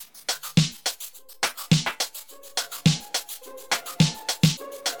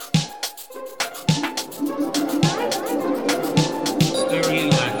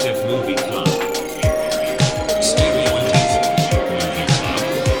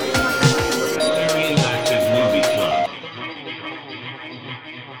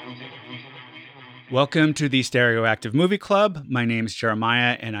Welcome to the Stereoactive Movie Club. My name is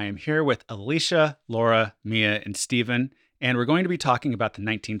Jeremiah, and I am here with Alicia, Laura, Mia, and Steven, and we're going to be talking about the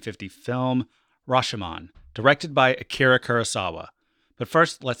 1950 film Rashomon, directed by Akira Kurosawa. But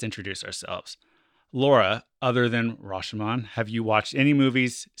first, let's introduce ourselves. Laura, other than Rashomon, have you watched any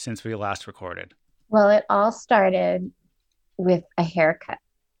movies since we last recorded? Well, it all started with a haircut.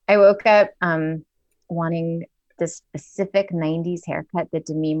 I woke up wanting this specific 90s haircut that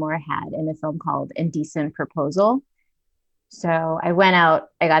Demi Moore had in a film called Indecent Proposal. So I went out,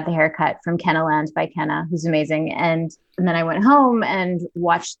 I got the haircut from Kenna Land by Kenna, who's amazing. And then I went home and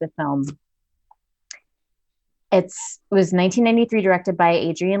watched the film. It was 1993, directed by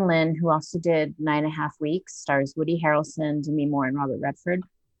Adrian Lyne, who also did 9.5 Weeks, stars Woody Harrelson, Demi Moore, and Robert Redford.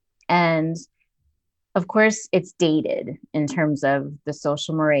 And of course, it's dated in terms of the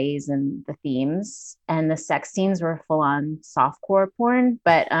social mores and the themes, and the sex scenes were full on softcore porn,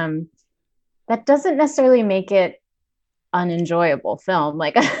 but that doesn't necessarily make it unenjoyable film.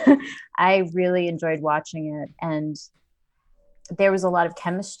 Like I really enjoyed watching it, and there was a lot of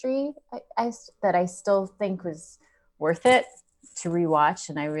chemistry that I still think was worth it to rewatch,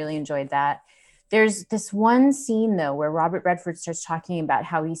 and I really enjoyed that. There's this one scene though where Robert Redford starts talking about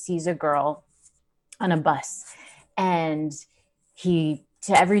how he sees a girl on a bus, and to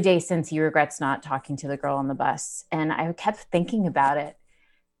every day since he regrets not talking to the girl on the bus. And I kept thinking about it,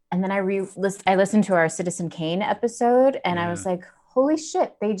 and then I listened to our Citizen Kane episode, and I was like, holy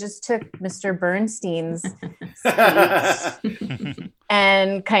shit, they just took Mr. Bernstein's speech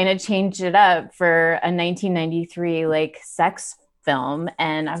and kind of changed it up for a 1993 like sex film.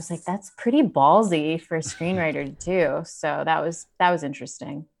 And I was like, that's pretty ballsy for a screenwriter to do. So that was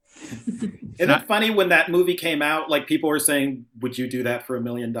interesting. Isn't it funny when that movie came out, like people were saying, would you do that for $1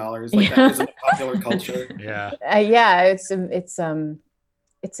 million? Like that was in popular culture.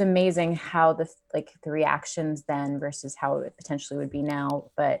 It's amazing how the reactions then versus how it potentially would be now,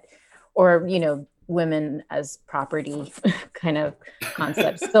 or women as property kind of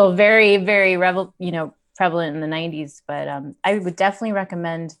concepts still very, very prevalent in the 90s. But I would definitely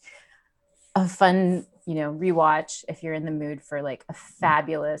recommend a fun rewatch if you're in the mood for like a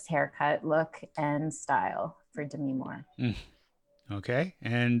fabulous haircut, look, and style for Demi Moore. Okay.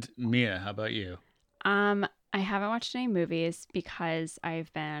 And Mia, how about you? I haven't watched any movies because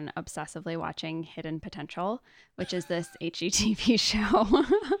I've been obsessively watching Hidden Potential, which is this HGTV show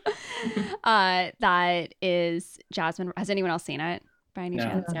that is Jasmine. Has anyone else seen it by any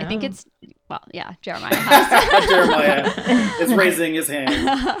chance? No. I think it's, Jeremiah has. Jeremiah is raising his hand.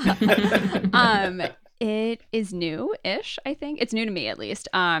 It is new-ish, I think. It's new to me, at least.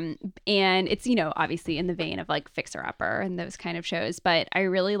 And it's, obviously in the vein of like Fixer Upper and those kind of shows. But I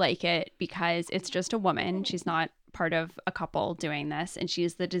really like it because it's just a woman. She's not part of a couple doing this. And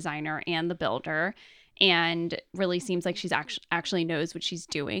she's the designer and the builder. And really seems like she's actually knows what she's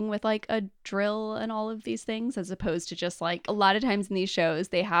doing with like a drill and all of these things, as opposed to just like a lot of times in these shows,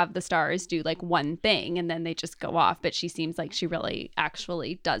 they have the stars do like one thing and then they just go off. But she seems like she really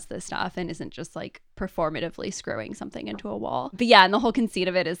actually does this stuff and isn't just like performatively screwing something into a wall. But yeah, and the whole conceit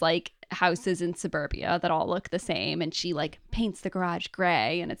of it is like houses in suburbia that all look the same. And she like paints the garage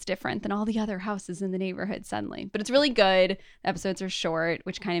gray and it's different than all the other houses in the neighborhood suddenly. But it's really good. The episodes are short,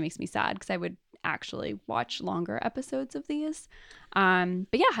 which kind of makes me sad because I would actually watch longer episodes of these. But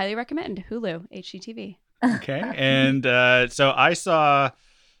yeah, highly recommend. Hulu, HGTV. Okay. And so I saw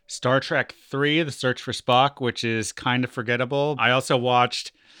Star Trek 3, The Search for Spock, which is kind of forgettable. I also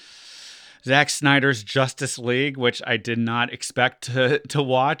watched Zack Snyder's Justice League, which I did not expect to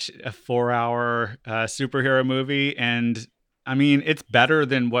watch, a 4-hour superhero movie. And I mean, it's better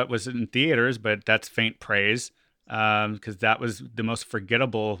than what was in theaters, but that's faint praise because that was the most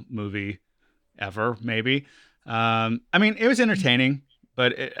forgettable movie ever, maybe. I mean, it was entertaining,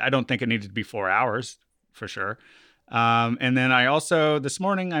 but I don't think it needed to be 4 hours for sure. And then I also, this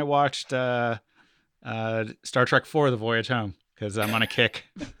morning, I watched Star Trek 4, The Voyage Home, because I'm on a kick.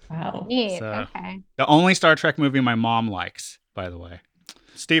 Wow. Neat. So, okay. the only Star Trek movie my mom likes, by the way.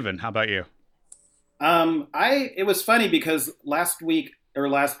 Steven, how about you? It was funny because last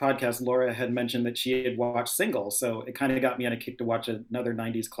podcast, Laura had mentioned that she had watched Single, so it kind of got me on a kick to watch another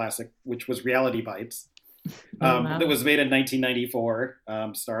 90s classic, which was Reality Bites. That was made in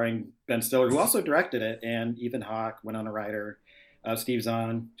 1994, starring Ben Stiller, who also directed it, and Ethan Hawke, Winona Ryder, Steve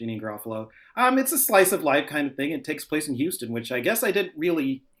Zahn, Jeanine Garofalo. It's a slice of life kind of thing. It takes place in Houston, which I guess I didn't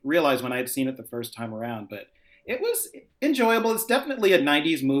really realize when I had seen it the first time around, but it was enjoyable. It's definitely a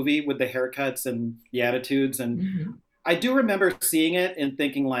 90s movie with the haircuts and the attitudes, and I do remember seeing it and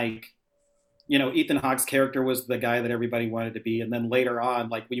thinking like, Ethan Hawke's character was the guy that everybody wanted to be. And then later on,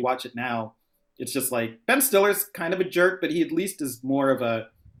 like when you watch it now, it's just like Ben Stiller's kind of a jerk, but he at least is more of a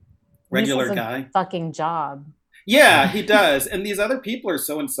regular He has a guy. fucking job. Yeah, he does. And these other people are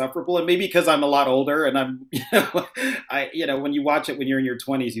so insufferable. And maybe because I'm a lot older and I'm, when you watch it when you're in your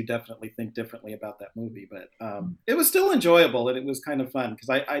 20s, you definitely think differently about that movie. But it was still enjoyable and it was kind of fun because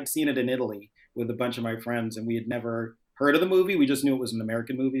I'd seen it in Italy with a bunch of my friends and we had never heard of the movie. We just knew it was an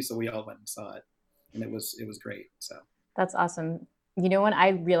American movie, so we all went and saw it, and it was great. So That's awesome. You know, when I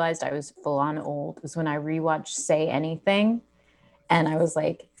realized I was full on old was when I rewatched Say Anything, and I was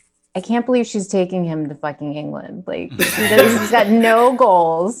like, I can't believe she's taking him to fucking England. Like, he's got no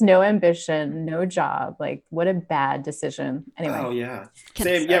goals, no ambition, no job. Like, what a bad decision. Anyway. Oh, yeah.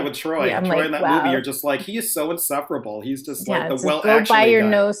 Same, yeah, with Troy. Yeah, Troy like, in that wow. movie, you're just like, he is so insufferable. He's just like the just well-actually go buy your guy.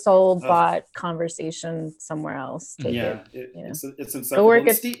 no soul bought conversation somewhere else. Take it's Go insufferable. work And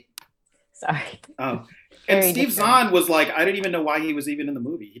at. Sorry. and Very Steve different. Zahn was like, I didn't even know why he was even in the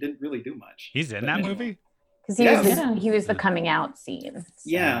movie. He didn't really do much. He's in But that anyway. movie? Because Yes. he was the coming out scene. So.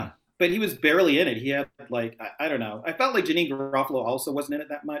 Yeah, but he was barely in it. He had like I don't know. I felt like Janine Garofalo also wasn't in it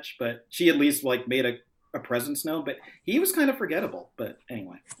that much, but she at least like made a presence known. But he was kind of forgettable. But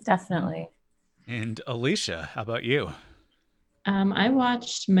anyway, Definitely. And Alicia, how about you? I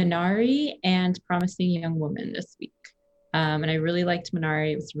watched Minari and Promising Young Woman this week, and I really liked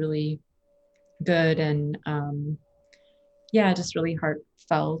Minari. It was really good and just really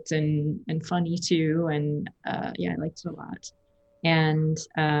heartfelt and funny too. And I liked it a lot. And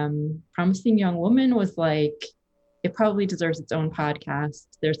Promising Young Woman was like, it probably deserves its own podcast.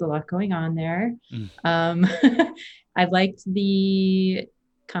 There's a lot going on there. I liked the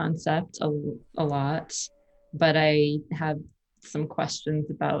concept a lot, but I have some questions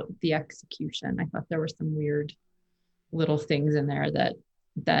about the execution. I thought there were some weird little things in there that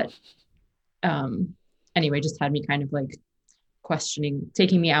anyway, just had me kind of like questioning,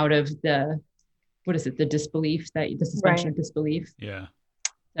 taking me out of the disbelief, the suspension of disbelief. Yeah.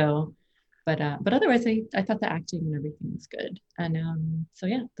 So, but otherwise, I thought the acting and everything was good. And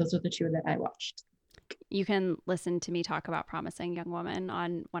those are the two that I watched. You can listen to me talk about Promising Young Woman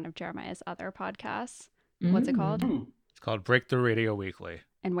on one of Jeremiah's other podcasts. What's it called? It's called Breakthrough Radio Weekly.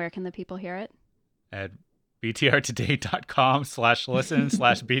 And where can the people hear it? At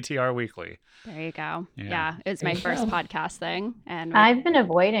btrtoday.com/listen/BTR Weekly. There you go. Yeah. Yeah, it's my first podcast thing, and I've been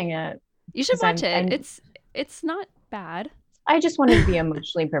avoiding it. you should 'cause watch it. I'm- It's not bad. I just wanted to be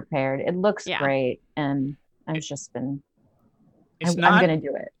emotionally prepared. It looks Yeah. great, and I've just been. It's I'm not. going to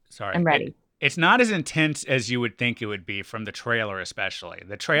do it. Sorry, I'm ready. It's not as intense as you would think it would be from the trailer, especially.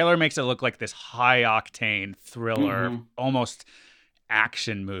 The trailer makes it look like this high octane thriller, Mhm. almost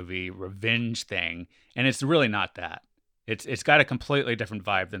action movie, revenge thing, and it's really not that. It's got a completely different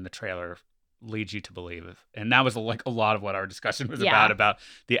vibe than the trailer leads you to believe. And that was like a lot of what our discussion was Yeah. about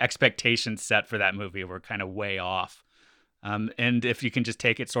the expectations set for that movie were kind of way off. And if you can just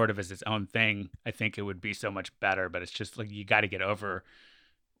take it sort of as its own thing, I think it would be so much better. But it's just like you got to get over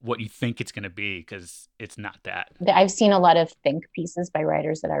what you think it's going to be because it's not that. I've seen a lot of think pieces by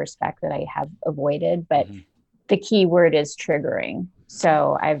writers that I respect that I have avoided, but Mhm. the key word is triggering.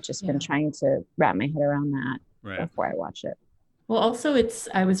 So I've just been Yeah. trying to wrap my head around that Right. before I watch it. Well, also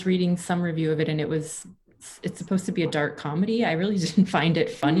I was reading some review of it and it's supposed to be a dark comedy. I really didn't find it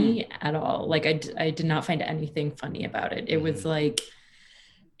funny at all. Like I did not find anything funny about it. It was like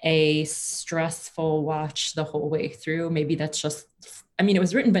a stressful watch the whole way through. Maybe that's just, it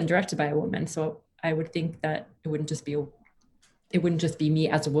was written and directed by a woman. So I would think that it wouldn't just be me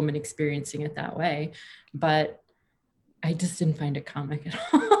as a woman experiencing it that way, but I just didn't find it comic at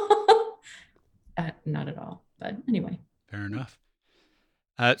all. Not at all. But anyway. Fair enough.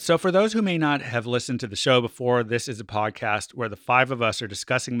 So for those who may not have listened to the show before, this is a podcast where the five of us are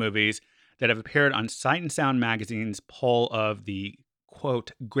discussing movies that have appeared on Sight and Sound magazine's poll of the,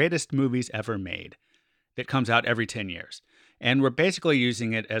 quote, greatest movies ever made that comes out every 10 years. And we're basically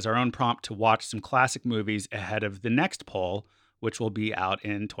using it as our own prompt to watch some classic movies ahead of the next poll, which will be out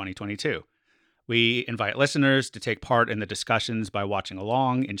in 2022. We invite listeners to take part in the discussions by watching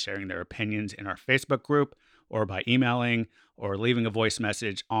along and sharing their opinions in our Facebook group or by emailing or leaving a voice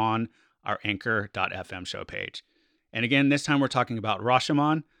message on our anchor.fm show page. And again, this time we're talking about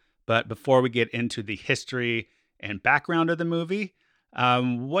Rashomon. But before we get into the history and background of the movie,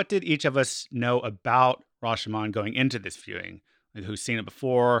 what did each of us know about Rashomon going into this viewing? Like, who's seen it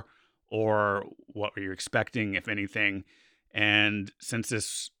before, or what were you expecting, if anything? And since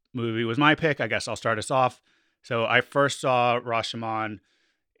this movie was my pick, I guess I'll start us off. So I first saw Rashomon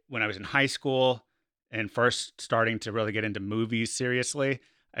when I was in high school and first starting to really get into movies seriously.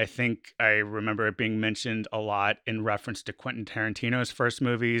 I think I remember it being mentioned a lot in reference to Quentin Tarantino's first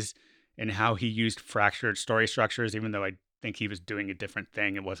movies and how he used fractured story structures, even though I think he was doing a different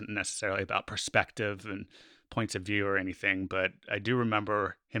thing. It wasn't necessarily about perspective and points of view or anything, but I do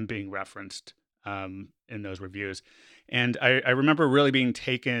remember him being referenced in those reviews. And I remember really being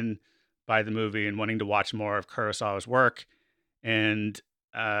taken by the movie and wanting to watch more of Kurosawa's work. And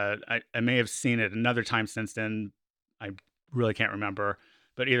I may have seen it another time since then. I really can't remember.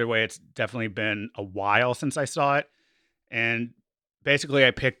 But either way, it's definitely been a while since I saw it. And basically,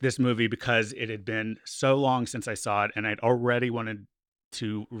 I picked this movie because it had been so long since I saw it, and I'd already wanted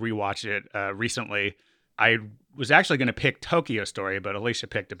to rewatch it recently. I was actually going to pick Tokyo Story, but Alicia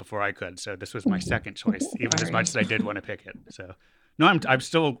picked it before I could. So this was my second choice, even as much as I did want to pick it. So no, I'm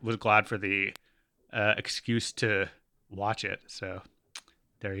still was glad for the excuse to watch it. So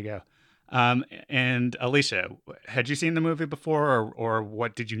there you go. And Alicia, had you seen the movie before, or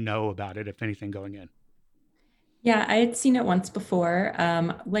what did you know about it, if anything, going in? Yeah, I had seen it once before.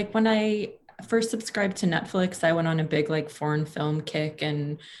 Like when I first subscribed to Netflix, I went on a big like foreign film kick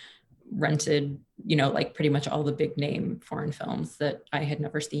and rented, like pretty much all the big name foreign films that I had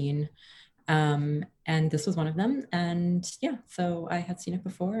never seen. And this was one of them. And yeah, so I had seen it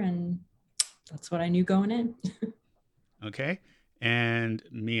before, and that's what I knew going in. Okay. And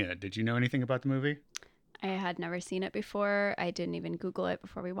Mia, did you know anything about the movie? I had never seen it before. I didn't even Google it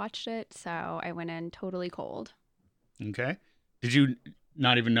before we watched it, so I went in totally cold. Okay. Did you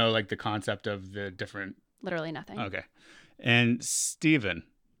not even know like the concept of the different? Literally nothing. Okay. And Steven?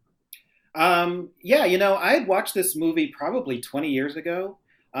 Yeah, I had watched this movie probably 20 years ago.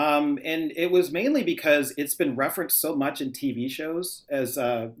 And it was mainly because it's been referenced so much in TV shows as,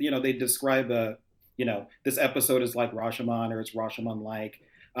 they describe, this episode is like Rashomon, or it's Rashomon-like.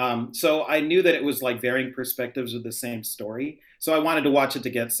 So I knew that it was like varying perspectives of the same story. So I wanted to watch it to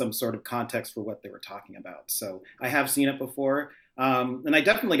get some sort of context for what they were talking about. So I have seen it before. And I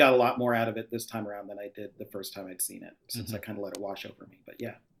definitely got a lot more out of it this time around than I did the first time I'd seen it, since I kind of let it wash over me. But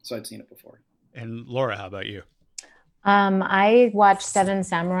yeah, so I'd seen it before. And Laura, how about you? I watched Seven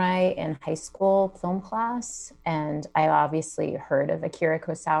Samurai in high school film class, and I obviously heard of Akira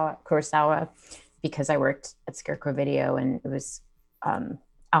Kurosawa because I worked at Scarecrow Video, and it was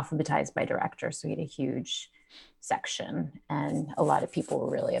alphabetized by director, so he had a huge section, and a lot of people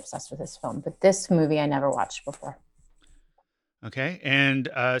were really obsessed with this film. But this movie I never watched before. Okay, and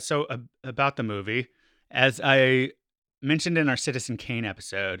so about the movie, as I mentioned in our Citizen Kane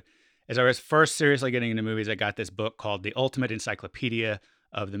episode, as I was first seriously getting into movies, I got this book called The Ultimate Encyclopedia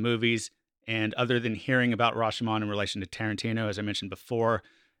of the Movies. And other than hearing about Rashomon in relation to Tarantino, as I mentioned before,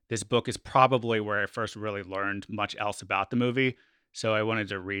 this book is probably where I first really learned much else about the movie. So I wanted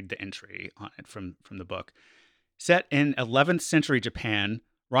to read the entry on it from the book. Set in 11th century Japan,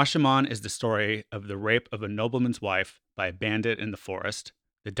 Rashomon is the story of the rape of a nobleman's wife by a bandit in the forest,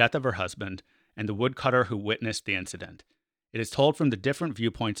 the death of her husband, and the woodcutter who witnessed the incident. It is told from the different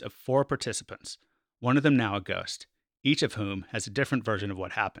viewpoints of 4 participants, one of them now a ghost, each of whom has a different version of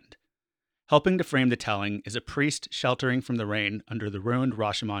what happened. Helping to frame the telling is a priest sheltering from the rain under the ruined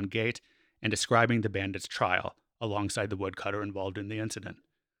Rashomon Gate and describing the bandit's trial, alongside the woodcutter involved in the incident.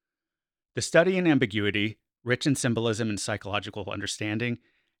 The study in ambiguity, rich in symbolism and psychological understanding,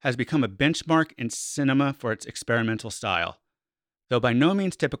 has become a benchmark in cinema for its experimental style. Though by no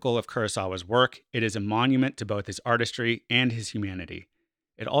means typical of Kurosawa's work, it is a monument to both his artistry and his humanity.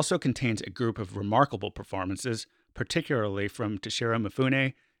 It also contains a group of remarkable performances, particularly from Toshiro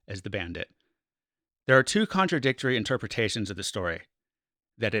Mifune as the bandit. There are 2 contradictory interpretations of the story: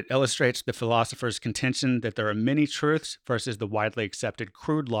 that it illustrates the philosopher's contention that there are many truths versus the widely accepted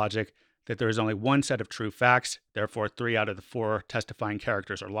crude logic that there is only one set of true facts, therefore 3 out of the 4 testifying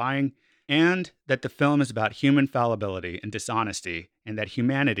characters are lying, and that the film is about human fallibility and dishonesty, and that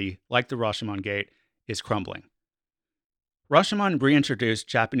humanity, like the Rashomon Gate, is crumbling. Rashomon reintroduced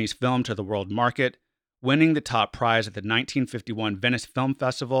Japanese film to the world market, winning the top prize at the 1951 Venice Film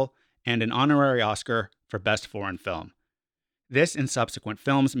Festival and an honorary Oscar for Best Foreign Film. This and subsequent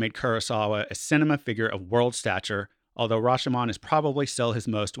films made Kurosawa a cinema figure of world stature, although Rashomon is probably still his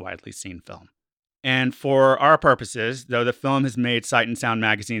most widely seen film. And for our purposes, though the film has made Sight and Sound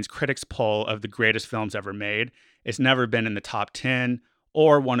magazine's critics' poll of the greatest films ever made, it's never been in the top 10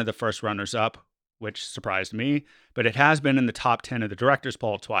 or one of the first runners-up, which surprised me, but it has been in the top 10 of the director's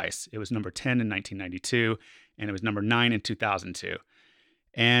poll twice. It was number 10 in 1992, and it was number 9 in 2002.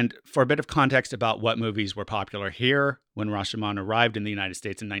 And for a bit of context about what movies were popular here, when Rashomon arrived in the United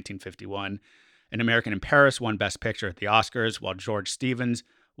States in 1951, An American in Paris won Best Picture at the Oscars, while George Stevens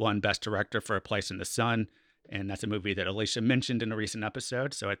won Best Director for A Place in the Sun. And that's a movie that Alicia mentioned in a recent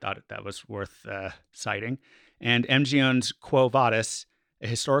episode, so I thought that was worth citing. And MGM's Quo Vadis a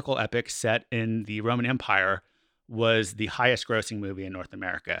historical epic set in the Roman Empire, was the highest grossing movie in North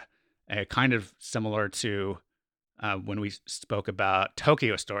America. Kind of similar to when we spoke about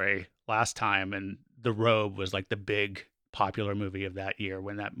Tokyo Story last time, and The Robe was like the big popular movie of that year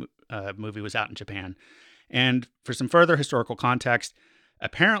when that movie was out in Japan. And for some further historical context,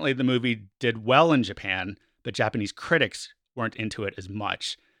 apparently the movie did well in Japan, but Japanese critics weren't into it as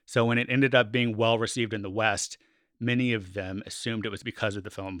much. So when it ended up being well received in the West, many of them assumed it was because of the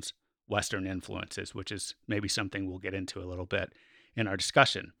film's Western influences, which is maybe something we'll get into a little bit in our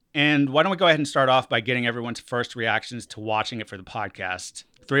discussion. And why don't we go ahead and start off by getting everyone's first reactions to watching it for the podcast.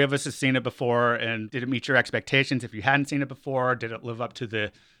 3 of us have seen it before, and did it meet your expectations if you hadn't seen it before? Did it live up to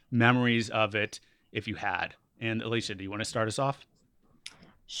the memories of it if you had? And Alicia, do you want to start us off?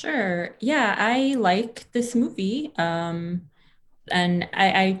 Sure. Yeah, I like this movie. And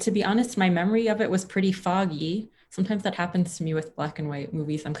I, to be honest, my memory of it was pretty foggy. Sometimes that happens to me with black and white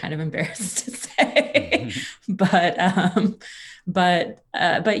movies. I'm kind of embarrassed to say, but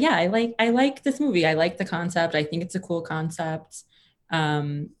yeah, I like this movie. I like the concept. I think it's a cool concept.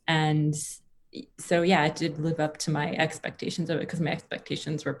 And so, yeah, it did live up to my expectations of it, because my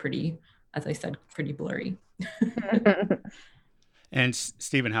expectations were pretty, as I said, pretty blurry. And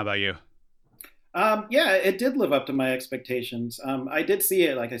Stephen, how about you? Yeah, it did live up to my expectations. I did see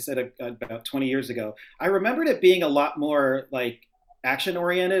it, like I said, about 20 years ago. I remembered it being a lot more like action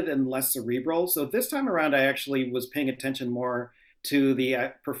oriented and less cerebral. So this time around, I actually was paying attention more to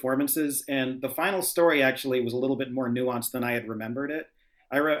the performances, and the final story actually was a little bit more nuanced than I had remembered it.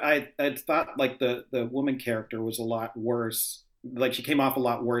 I thought like the woman character was a lot worse. Like she came off a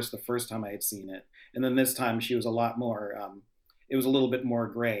lot worse the first time I had seen it, and then this time she was a lot more. It was a little bit more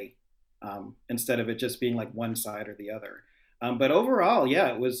gray. Instead of it just being like one side or the other. But overall,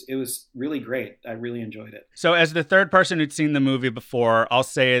 yeah, it was really great. I really enjoyed it. So as the third person who'd seen the movie before, I'll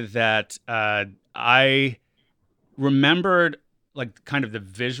say that I remembered like kind of the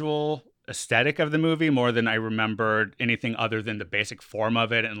visual aesthetic of the movie more than I remembered anything other than the basic form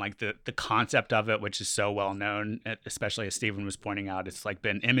of it and like the concept of it, which is so well known, especially as Stephen was pointing out. It's like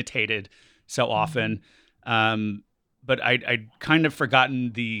been imitated so often. But I'd kind of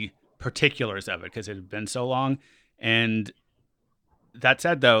forgotten the particulars of it because it had been so long. And that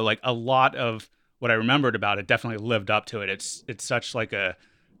said, though, like a lot of what I remembered about it definitely lived up to it. It's such like I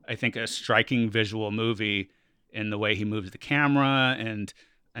think a striking visual movie in the way he moves the camera and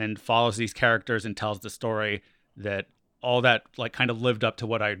follows these characters and tells the story, that all that like kind of lived up to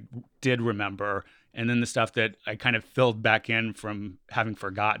what I did remember. And then the stuff that I kind of filled back in from having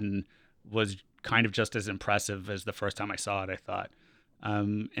forgotten was kind of just as impressive as the first time I saw it, I thought.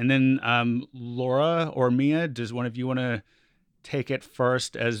 And then Laura or Mia, does one of you want to take it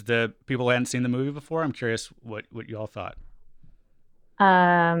first as the people who hadn't seen the movie before? I'm curious what you all thought.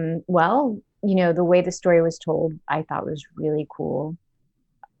 Well, the way the story was told, I thought was really cool.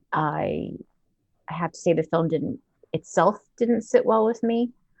 I have to say the film didn't sit well with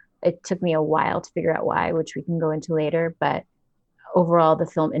me. It took me a while to figure out why, which we can go into later. But overall, the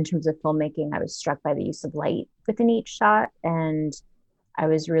film, in terms of filmmaking, I was struck by the use of light within each shot, and I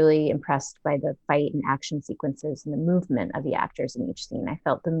was really impressed by the fight and action sequences and the movement of the actors in each scene. I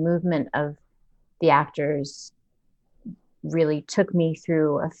felt the movement of the actors really took me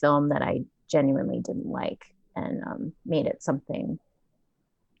through a film that I genuinely didn't like, and made it something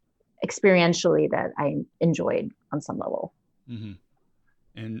experientially that I enjoyed on some level. Mm-hmm.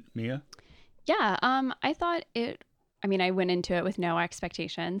 And Mia? Yeah, I thought I went into it with no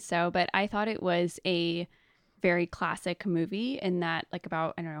expectations, but I thought it was a very classic movie in that, like,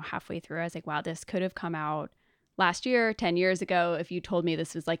 about, I don't know, halfway through, I was like, wow, this could have come out last year, 10 years ago. If you told me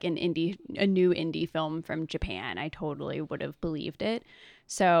this was like a new indie film from Japan, I totally would have believed it.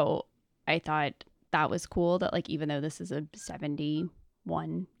 So I thought that was cool that, like, even though this is a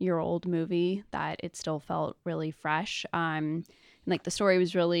 71-year-old movie, that it still felt really fresh. And like the story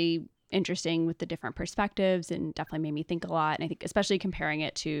was really interesting with the different perspectives and definitely made me think a lot. And I think especially comparing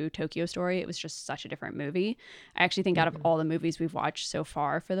it to Tokyo Story, it was just such a different movie. I actually think out of all the movies we've watched so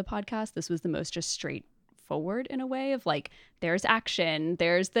far for the podcast, this was the most just straightforward in a way of like, there's action,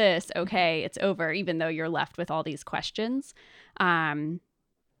 there's this, okay, it's over, even though you're left with all these questions.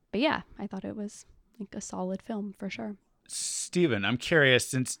 But yeah, I thought it was like a solid film for sure. Stephen, I'm curious,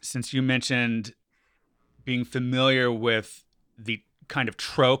 since you mentioned being familiar with the kind of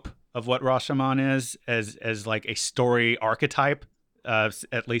trope of what Rashomon is as like a story archetype,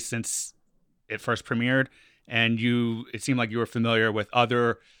 at least since it first premiered, and it seemed like you were familiar with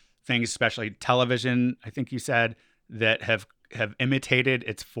other things, especially television, I think you said, that have imitated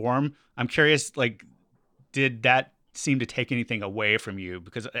its form. I'm curious, like, did that seem to take anything away from you,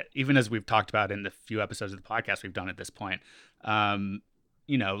 because even as we've talked about in the few episodes of the podcast we've done at this point,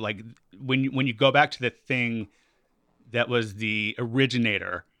 like when you go back to the thing that was the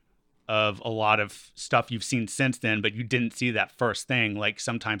originator of a lot of stuff you've seen since then, but you didn't see that first thing, like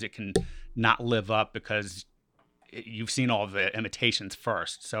sometimes it can not live up because you've seen all the imitations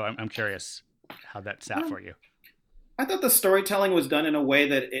first. So I'm curious how that sat for you. I thought the storytelling was done in a way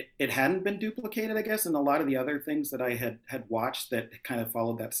that it hadn't been duplicated, I guess, in a lot of the other things that I had watched that kind of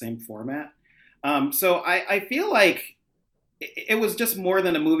followed that same format. So I feel like it was just more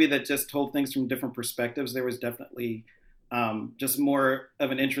than a movie that just told things from different perspectives. There was definitely just more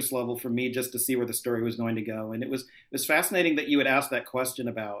of an interest level for me just to see where the story was going to go. And it was fascinating that you would ask that question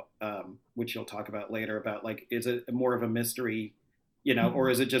about, which you'll talk about later, about like, is it more of a mystery, or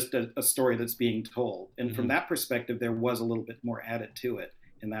is it just a story that's being told? And from that perspective, there was a little bit more added to it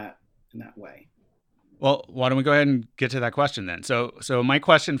in that way. Well, why don't we go ahead and get to that question then? So my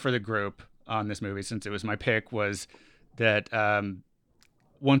question for the group on this movie, since it was my pick, was that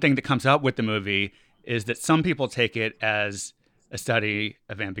one thing that comes up with the movie is that some people take it as a study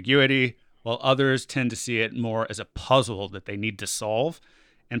of ambiguity, while others tend to see it more as a puzzle that they need to solve.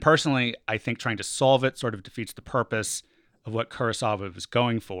 And personally, I think trying to solve it sort of defeats the purpose of what Kurosawa was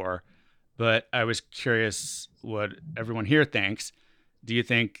going for. But I was curious what everyone here thinks. Do you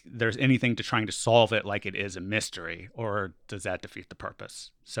think there's anything to trying to solve it like it is a mystery, or does that defeat the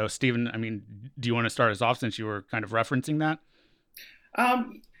purpose? So, Stephen, I mean, do you want to start us off since you were kind of referencing that?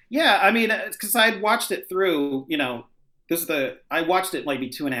 Yeah, I mean, because I'd watched it through, I watched it maybe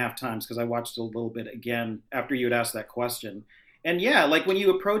 2.5 times because I watched it a little bit again after you had asked that question. And yeah, like when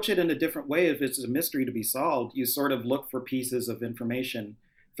you approach it in a different way, if it's a mystery to be solved, you sort of look for pieces of information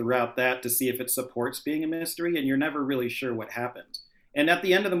throughout that to see if it supports being a mystery, and you're never really sure what happened. And at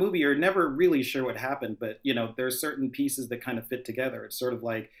the end of the movie, you're never really sure what happened, but there's certain pieces that kind of fit together. It's sort of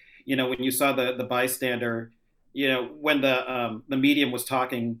like, when you saw the bystander, when the medium was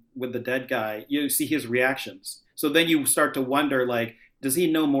talking with the dead guy, you see his reactions. So then you start to wonder, like, does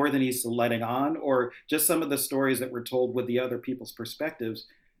he know more than he's letting on, or just some of the stories that were told with the other people's perspectives,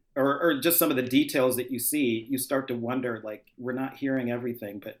 or just some of the details that you see, you start to wonder, like, we're not hearing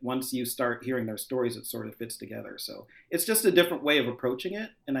everything, but once you start hearing their stories, it sort of fits together. So it's just a different way of approaching it.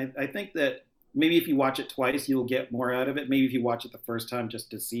 And I think that maybe if you watch it twice, you'll get more out of it. Maybe if you watch it the first time just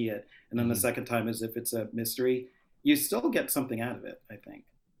to see it, and then the second time as if it's a mystery, you still get something out of it, I think.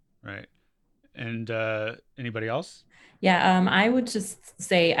 Right. And anybody else? Yeah, I would just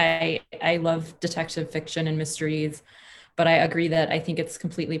say I love detective fiction and mysteries, but I agree that I think it's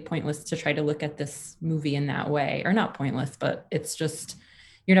completely pointless to try to look at this movie in that way. Or not pointless, but it's just,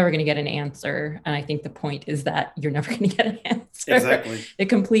 you're never going to get an answer. And I think the point is that you're never going to get an answer. Exactly. It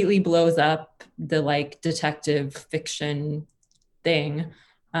completely blows up the like detective fiction thing.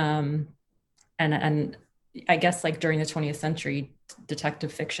 And I guess like during the 20th century,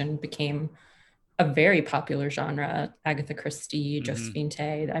 detective fiction became a very popular genre. Agatha Christie, Josephine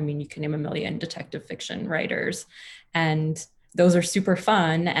Tey. I mean, you can name a million detective fiction writers, and those are super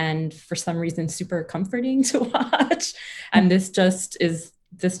fun and for some reason super comforting to watch. And this just is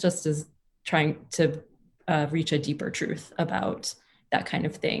trying to reach a deeper truth about that kind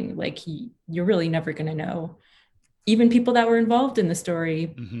of thing. Like you're really never going to know. Even people that were involved in the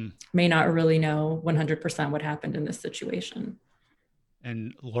story may not really know 100% what happened in this situation.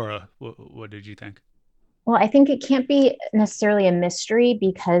 And Laura, what did you think? Well, I think it can't be necessarily a mystery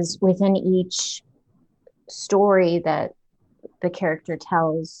because within each story that the character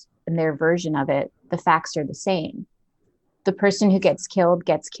tells in their version of it, the facts are the same. The person who gets killed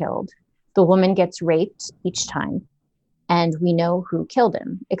gets killed. The woman gets raped each time. And we know who killed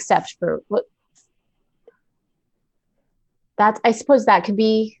him, except for that. I suppose that could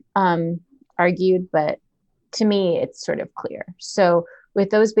be argued, but to me, it's sort of clear. So with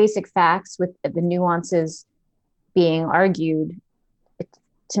those basic facts, with the nuances being argued,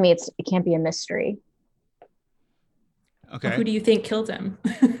 to me, it can't be a mystery. Okay. Well, who do you think killed him?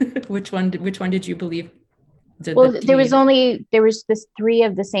 Which one did you believe? There was this 3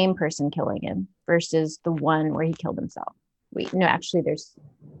 of the same person killing him versus the one where he killed himself. There's.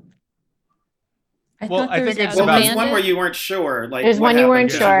 I think there's one where you weren't sure. Like there's one you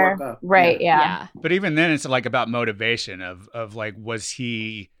weren't sure, right? Yeah. But even then, it's like about motivation of like, was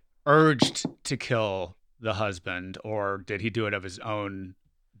he urged to kill the husband, or did he do it of his own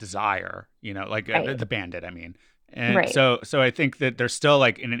desire? The bandit. I mean, and so I think that there's still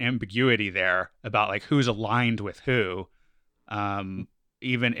like an ambiguity there about like who's aligned with who,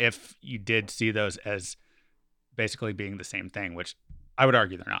 even if you did see those as basically being the same thing, which I would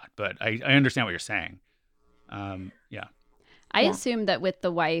argue they're not, but I understand what you're saying. Yeah. I Yeah. assume that with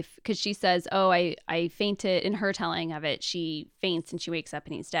the wife, because she says, oh, I fainted, in her telling of it, she faints and she wakes up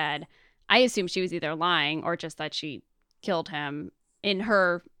and he's dead. I assume she was either lying or just that she killed him in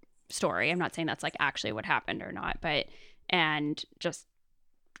her story. I'm not saying that's like actually what happened or not, but, and just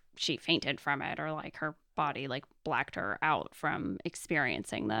she fainted from it, or like her body like blacked her out from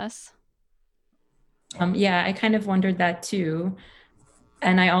experiencing this. Yeah, I kind of wondered that too.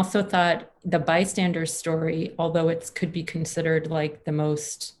 And I also thought the bystander's story, although it could be considered like the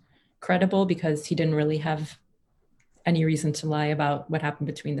most credible because he didn't really have any reason to lie about what happened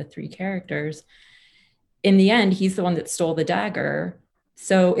between the three characters, in the end, he's the one that stole the dagger.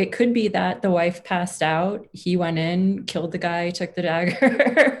 So it could be that the wife passed out, he went in, killed the guy, took the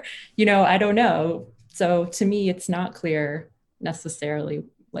dagger. I don't know. So to me, it's not clear necessarily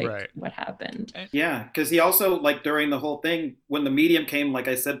Right. what happened. Yeah, because he also, like, during the whole thing, when the medium came, like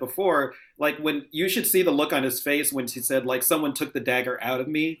I said before, like, when you should see the look on his face when she said, like, someone took the dagger out of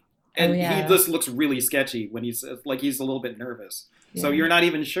me. And he just looks really sketchy when he says, like, he's a little bit nervous. Yeah. So you're not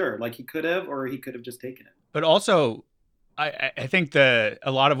even sure. Like, he could have, or he could have just taken it. But also, I think a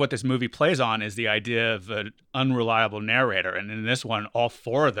lot of what this movie plays on is the idea of an unreliable narrator. And in this one, all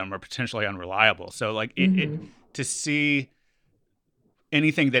four of them are potentially unreliable. So, like, to see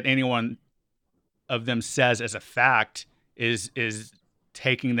anything that anyone of them says as a fact is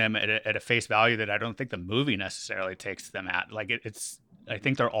taking them at a face value that I don't think the movie necessarily takes them at. Like, I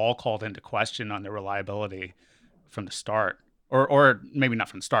think they're all called into question on their reliability from the start, or maybe not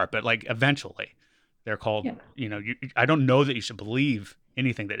from the start, but like eventually they're called. Yeah. I don't know that you should believe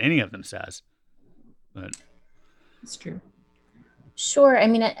anything that any of them says. But it's true. Sure. I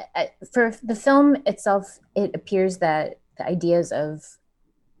mean, for the film itself, it appears that the ideas of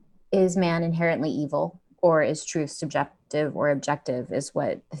is man inherently evil, or is truth subjective or objective, is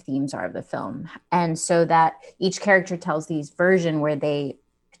what the themes are of the film. And so that each character tells these versions where they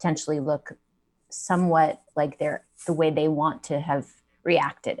potentially look somewhat like they're the way they want to have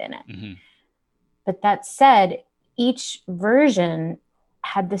reacted in it. Mm-hmm. But that said, each version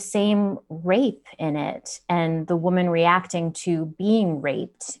had the same rape in it, and the woman reacting to being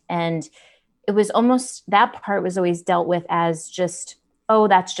raped. And it was almost, that part was always dealt with as just, oh,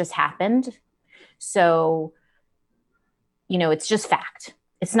 that's just happened. So, it's just fact.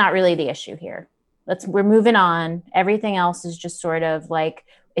 It's not really the issue here. We're moving on. Everything else is just sort of like,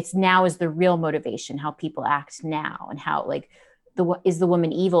 it's now is the real motivation, how people act now, and how, like, is the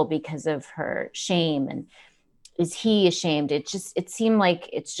woman evil because of her shame, and is he ashamed? It seemed like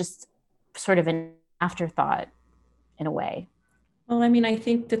it's just sort of an afterthought in a way. Well, I mean, I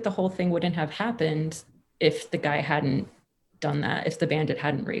think that the whole thing wouldn't have happened if the guy hadn't done that, if the bandit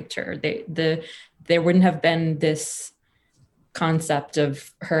hadn't raped her. There wouldn't have been this concept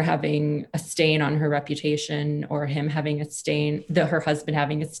of her having a stain on her reputation, or him having a stain, her husband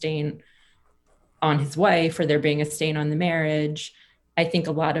having a stain on his wife, or there being a stain on the marriage. I think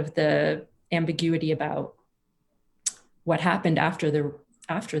a lot of the ambiguity about what happened after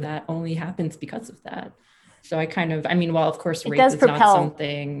that only happens because of that. So well, of course, rape is not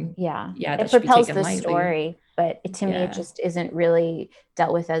something. Yeah, that it should be propels taken the lightly. story, but to me, it just isn't really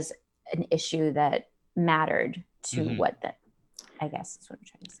dealt with as an issue that mattered to what that. I guess is what I'm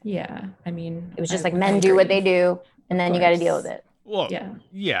trying to say. Yeah, I mean, it was just like men do what they do, and then you got to deal with it. Well,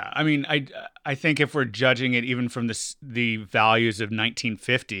 yeah. I mean, I think if we're judging it even from the values of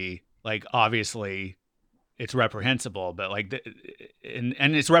 1950, like, obviously it's reprehensible, but like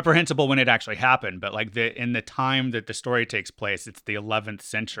and it's reprehensible when it actually happened, but like in the time that the story takes place, it's the 11th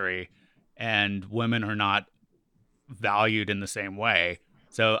century, and women are not valued in the same way.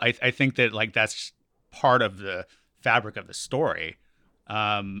 So I think that, like, that's part of the fabric of the story.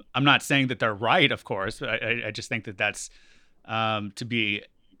 I'm not saying that they're right, of course. I just think that that's to be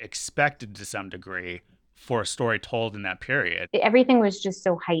expected to some degree for a story told in that period. Everything was just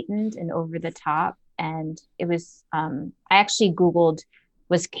so heightened and over the top. And it was, I actually Googled,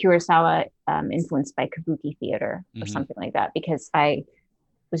 was Kurosawa influenced by Kabuki theater or something like that? Because I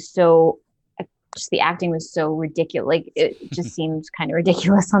was just the acting was so ridiculous. Like, it just seemed kind of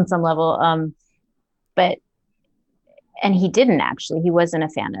ridiculous on some level. And he didn't actually, he wasn't a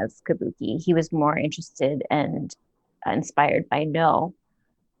fan of Kabuki. He was more interested and inspired by No.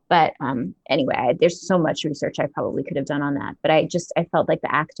 But anyway, there's so much research I probably could have done on that. But I felt like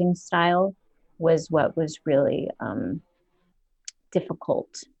the acting style was what was really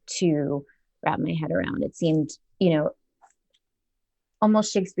difficult to wrap my head around. It seemed,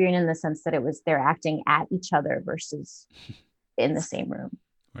 almost Shakespearean in the sense that it was they're acting at each other versus in the same room.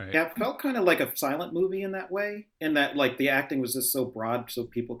 Right. Yeah, it felt kind of like a silent movie in that way, in that, like, the acting was just so broad so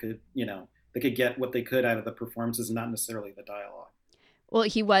people could, they could get what they could out of the performances, not necessarily the dialogue. Well,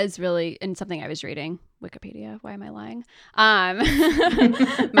 he was really, in something I was reading, Wikipedia, why am I lying?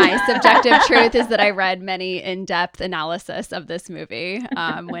 My subjective truth is that I read many in-depth analysis of this movie,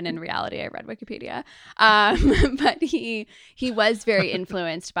 when in reality I read Wikipedia. But he was very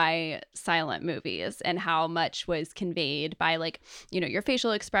influenced by silent movies and how much was conveyed by, like, you know, your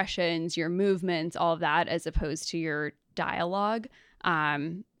facial expressions, your movements, all of that, as opposed to your dialogue.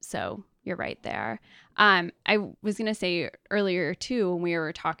 So you're right there. I was going to say earlier too, when we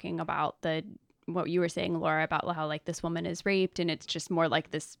were talking about what you were saying, Laura, about how like this woman is raped and it's just more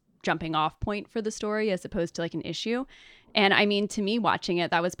like this jumping off point for the story as opposed to like an issue. And I mean, to me, watching it,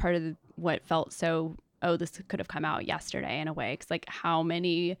 that was part of what felt so, oh, this could have come out yesterday in a way. Cause like how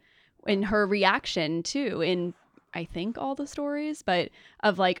many, in her reaction too, in I think all the stories, but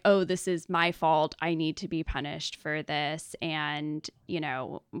of like, oh, this is my fault. I need to be punished for this. And, you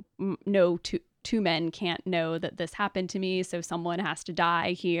know, no two men can't know that this happened to me. So someone has to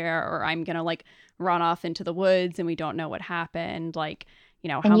die here, or I'm going to like run off into the woods and we don't know what happened. Like, you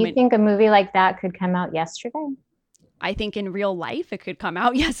know, and you think a movie like that could come out yesterday? I think in real life, it could come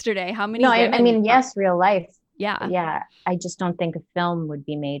out yesterday. How many? No, I mean, yes, real life. Yeah. Yeah. I just don't think a film would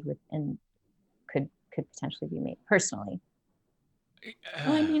be made could potentially be made personally.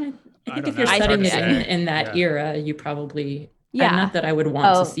 Well, I mean, I think if know. you're It's setting hard to it say. in that Yeah. era, you probably, Yeah. not that I would want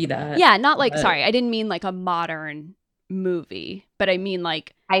Oh. to see that. Yeah. Not like, but- sorry, I didn't mean like a modern movie, but I mean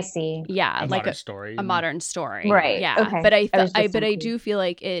like, I see. yeah, A like modern story. a modern story. Right. Yeah. Okay. But I was just but I thinking. do feel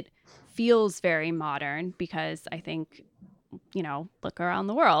like it feels very modern because I think, you know, look around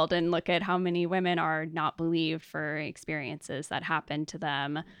the world and look at how many women are not believed for experiences that happen to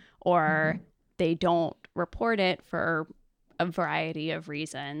them, or they don't report it for a variety of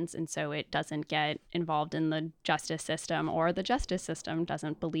reasons. And so it doesn't get involved in the justice system, or the justice system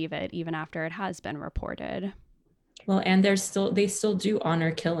doesn't believe it even after it has been reported. Well, and they still do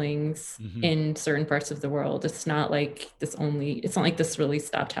honor killings Mhm. in certain parts of the world. It's not like it's not like this really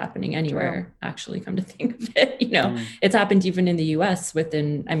stopped happening anywhere, actually, come to think of it. You know, Mm. it's happened even in the US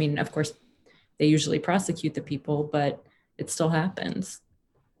I mean, of course, they usually prosecute the people, but it still happens.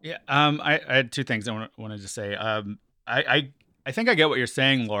 Yeah. I had two things I wanted to say. I think I get what you're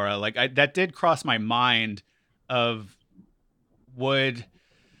saying, Laura. Like that did cross my mind of, would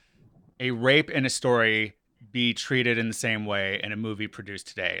a rape in a story be treated in the same way in a movie produced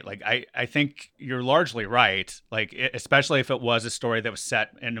today? Like, I think you're largely right. Like, especially if it was a story that was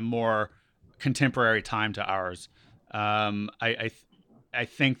set in a more contemporary time to ours. I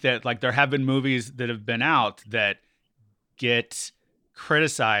think that like there have been movies that have been out that get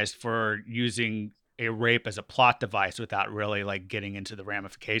criticized for using a rape as a plot device without really like getting into the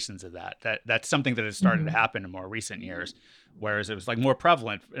ramifications of that's something that has started to happen in more recent years, whereas it was like more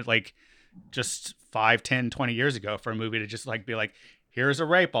prevalent like just 5, 10, 20 years ago for a movie to just like be like, here's a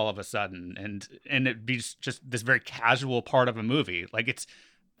rape all of a sudden, and it'd be just this very casual part of a movie. Like, it's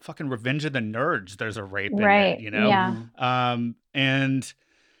fucking Revenge of the Nerds, there's a rape in Right. it, you know? Yeah. And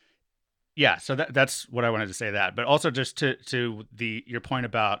yeah, so that's what I wanted to say. That, but also just to your point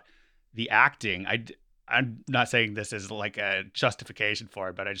about the acting, I'm not saying this is like a justification for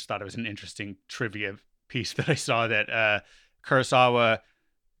it, but I just thought it was an interesting trivia piece that I saw that Kurosawa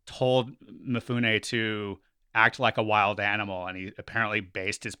told Mifune to act like a wild animal, and he apparently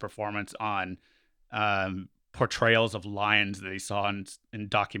based his performance on portrayals of lions that he saw in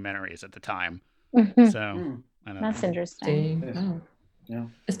documentaries at the time. Mhm. So I don't That's know. interesting. Yes. Wow. Yeah.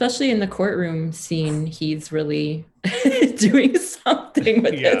 Especially in the courtroom scene, he's really doing something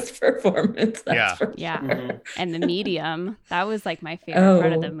with Yeah. his performance. That's Yeah. for Yeah. sure. Mhm. And The Medium, that was like my favorite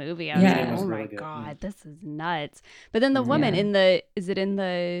part of Oh, the movie. I was yeah. like, Medium was oh my really good, God, yeah. this is nuts. But then the woman Yeah. is it in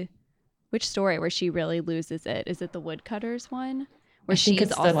the, which story where she really loses it? Is it the woodcutters one? Where I think she's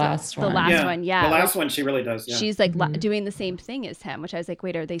it's the also last the one. last Yeah. one, yeah. The last where one, she really does. Yeah. she's like Mhm. doing the same thing as him, which I was like,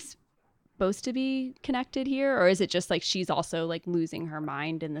 wait, are they supposed to be connected here? Or is it just like she's also like losing her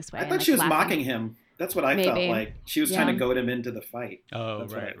mind in this way? I and, thought like, she was laughing? mocking him. That's what I felt Maybe. like. She was Yeah. trying to goad him into the fight. Oh,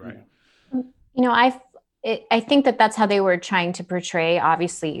 That's right. what I- Right. You know, I think that's how they were trying to portray.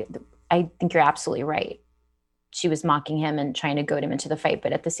 Obviously, I think you're absolutely right. She was mocking him and trying to goad him into the fight,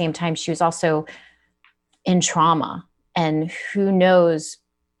 but at the same time, she was also in trauma, and who knows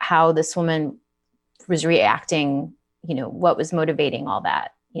how this woman was reacting. You know, what was motivating all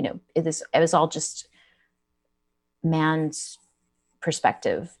that. You know, it was all just man's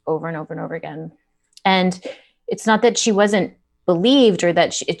perspective over and over and over again. And it's not that she wasn't believed or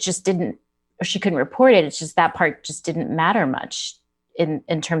that it just didn't, or she couldn't report it. It's just that part just didn't matter much in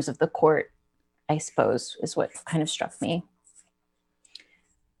terms of the court, I suppose, is what kind of struck me.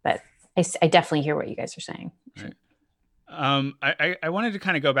 But I definitely hear what you guys are saying. Right. I wanted to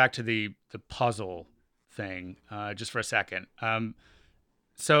kind of go back to the puzzle thing just for a second.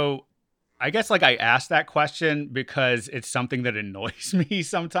 So I guess like I asked that question because it's something that annoys me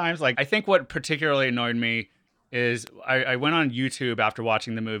sometimes. Like I think what particularly annoyed me is I went on YouTube after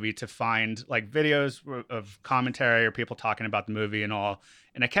watching the movie to find like videos of commentary or people talking about the movie and all.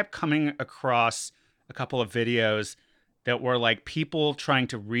 And I kept coming across a couple of videos that were like people trying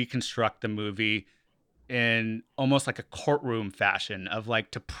to reconstruct the movie in almost like a courtroom fashion of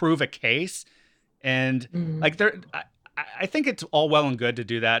like to prove a case. And like I think it's all well and good to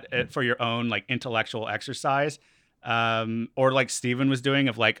do that for your own like intellectual exercise. Or like Steven was doing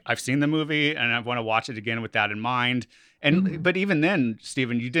of like, I've seen the movie and I want to watch it again with that in mind. And, but even then,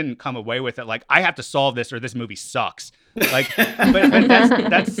 Steven, you didn't come away with it like, I have to solve this or this movie sucks. Like, but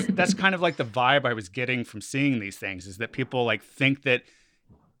that's kind of like the vibe I was getting from seeing these things is that people like think that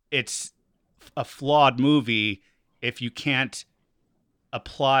it's a flawed movie if you can't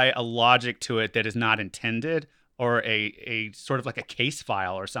apply a logic to it that is not intended, or a sort of like a case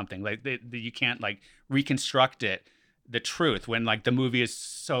file or something like that you can't like reconstruct the truth when like the movie is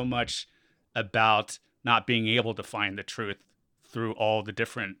so much about not being able to find the truth through all the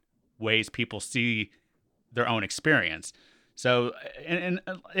different ways people see their own experience. So, and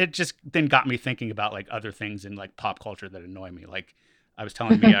it just then got me thinking about like other things in like pop culture that annoy me. Like I was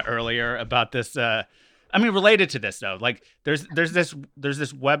telling Mia earlier about this, I mean, related to this though, like there's this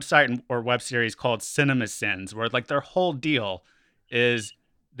website or web series called CinemaSins where like their whole deal is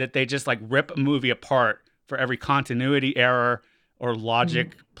that they just like rip a movie apart for every continuity error or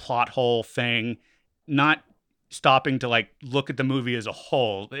logic plot hole thing, not stopping to like look at the movie as a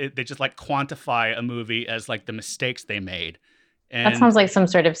whole. They just like quantify a movie as like the mistakes they made. And that sounds like some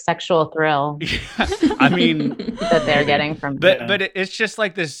sort of sexual thrill. I mean, that they're getting from it. But it's just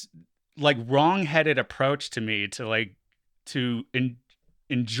like this like wrong-headed approach to me to like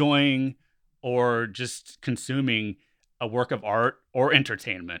enjoying or just consuming a work of art or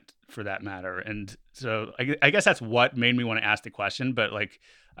entertainment for that matter. And so I guess that's what made me want to ask the question, but like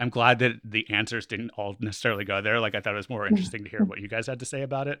I'm glad that the answers didn't all necessarily go there. Like I thought it was more interesting to hear what you guys had to say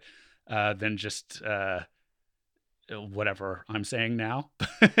about it than just whatever I'm saying now.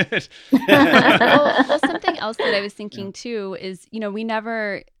 well, something else that I was thinking too is, you know,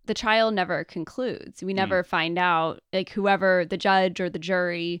 the trial never concludes. We never find out, like whoever the judge or the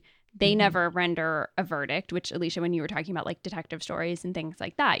jury, they never render a verdict, which Alicia, when you were talking about like detective stories and things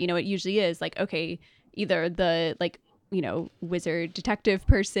like that, you know, it usually is like, okay, either the like, you know, wizard detective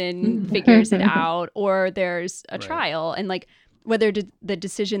person figures it out or there's a trial, and like whether the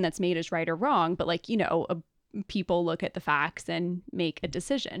decision that's made is right or wrong, but like, you know, people look at the facts and make a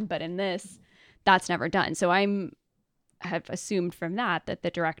decision. But in this, that's never done. So have assumed from that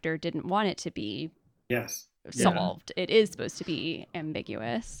the director didn't want it to be solved. It is supposed to be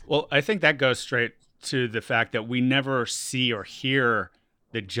ambiguous. Well, I think that goes straight to the fact that we never see or hear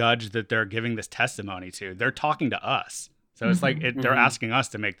the judge that they're giving this testimony to. They're talking to us. So it's like they're asking us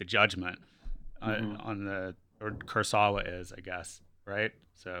to make the judgment on or Kurosawa is, I guess, right?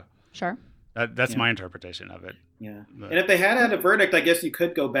 So sure. That's my interpretation of it. Yeah. But, and if they had a verdict, I guess you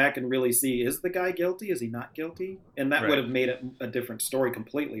could go back and really see, is the guy guilty? Is he not guilty? And that would have made it a different story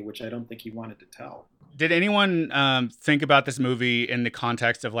completely, which I don't think he wanted to tell. Did anyone think about this movie in the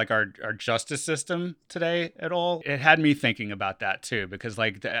context of like our justice system today at all? It had me thinking about that too, because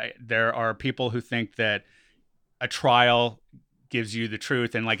like there are people who think that a trial gives you the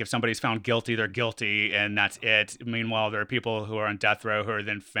truth, and like if somebody's found guilty, they're guilty, and that's it. Meanwhile, there are people who are on death row who are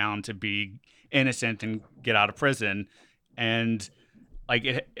then found to be innocent and get out of prison, and like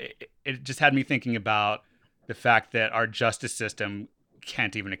it just had me thinking about the fact that our justice system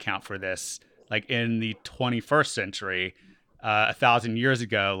can't even account for this. Like in the 21st century, 1,000 years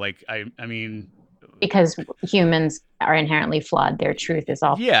ago, like I mean, because humans are inherently flawed, their truth is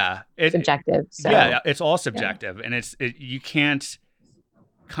all subjective. So. Yeah, it's all subjective, and you can't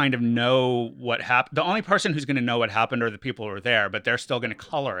kind of know what happened. The only person who's going to know what happened are the people who are there, but they're still going to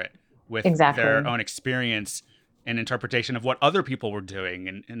color it with their own experience and interpretation of what other people were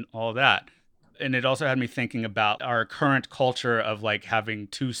doing and all that. And it also had me thinking about our current culture of like having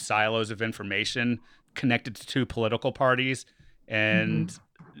two silos of information connected to two political parties and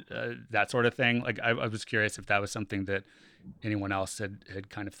that sort of thing. Like I was curious if that was something that anyone else had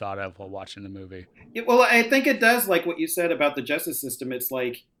kind of thought of while watching the movie. Yeah, well, I think it does, like what you said about the justice system. It's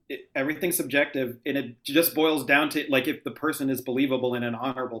like everything's subjective, and it just boils down to like if the person is believable and an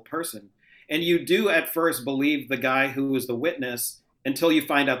honorable person. And you do at first believe the guy who was the witness until you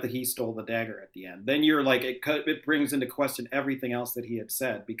find out that he stole the dagger at the end. Then you're like, it brings into question everything else that he had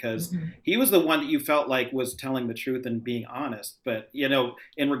said, because he was the one that you felt like was telling the truth and being honest. But, you know,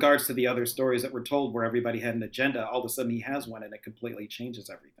 in regards to the other stories that were told where everybody had an agenda, all of a sudden he has one and it completely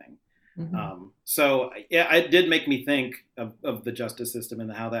changes everything. So yeah, it did make me think of the justice system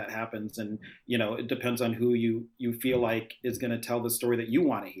and how that happens. And, you know, it depends on who you feel like is going to tell the story that you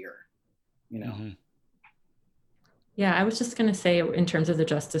want to hear, you know? Yeah, I was just going to say, in terms of the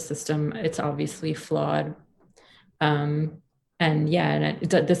justice system, it's obviously flawed. And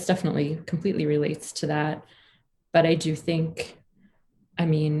this definitely completely relates to that. But I do think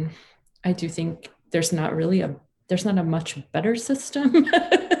there's not a much better system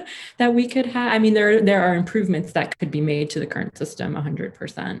that we could have. I mean, there are improvements that could be made to the current system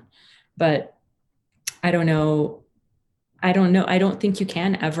 100%. But I don't know. I don't think you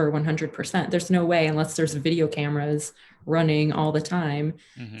can ever 100%. There's no way, unless there's video cameras running all the time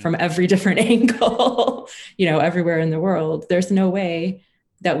from every different angle, you know, everywhere in the world. There's no way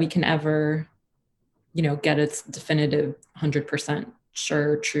that we can ever, you know, get its definitive 100%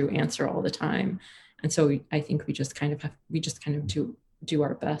 sure, true answer all the time. And so I think we just kind of do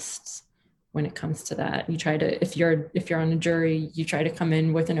our best when it comes to that. You try to, if you're on a jury, you try to come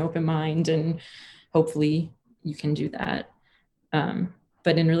in with an open mind, and hopefully you can do that.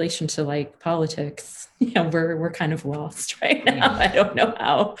 But in relation to like politics, you know, we're kind of lost right now. I don't know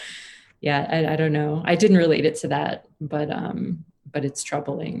how. Yeah, I don't know. I didn't relate it to that, but it's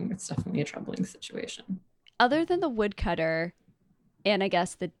troubling. It's definitely a troubling situation. Other than the woodcutter, and I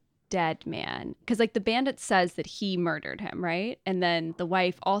guess the dead man, because like the bandit says that he murdered him, right? And then the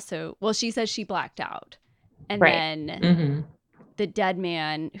wife also, well, she says she blacked out, and then the dead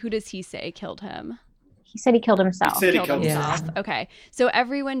man, who does he say killed him? He said he killed himself. He said he killed himself. Yeah. Okay. So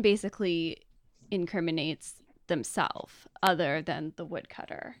everyone basically incriminates themselves other than the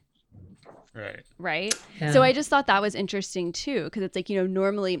woodcutter. Right. Yeah. So I just thought that was interesting too, because it's like, you know,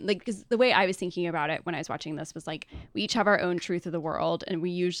 normally, like, because the way I was thinking about it when I was watching this was like, we each have our own truth of the world, and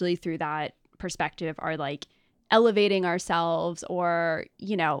we usually through that perspective are like elevating ourselves, or,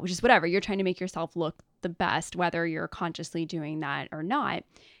 you know, just whatever, you're trying to make yourself look the best, whether you're consciously doing that or not.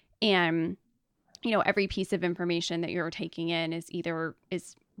 And you know, every piece of information that you're taking in is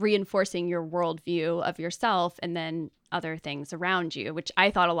reinforcing your worldview of yourself and then other things around you, which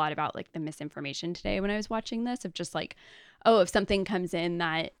I thought a lot about, like the misinformation today when I was watching this, of just like, oh, if something comes in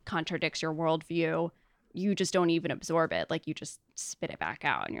that contradicts your worldview, you just don't even absorb it. Like you just spit it back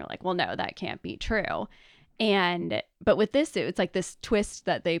out and you're like, well, no, that can't be true. But with this, it's like this twist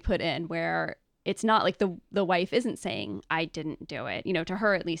that they put in where it's not like the wife isn't saying, I didn't do it. You know, to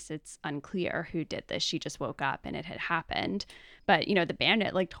her, at least it's unclear who did this. She just woke up and it had happened. But, you know, the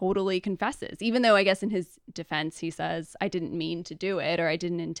bandit like totally confesses, even though I guess in his defense, he says, I didn't mean to do it, or I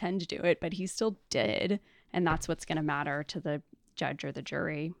didn't intend to do it, but he still did. And that's what's going to matter to the judge or the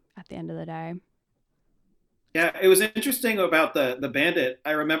jury at the end of the day. Yeah, it was interesting about the bandit.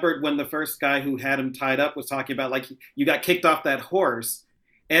 I remembered when the first guy who had him tied up was talking about, like, you got kicked off that horse.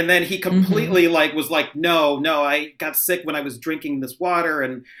 And then he completely was like, no, I got sick when I was drinking this water.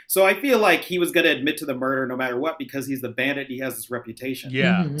 And so I feel like he was going to admit to the murder no matter what, because he's the bandit. He has this reputation.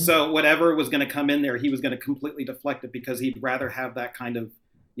 Yeah. So whatever was going to come in there, he was going to completely deflect it, because he'd rather have that kind of,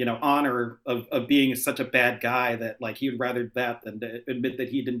 you know, honor of being such a bad guy, that like he'd rather that than to admit that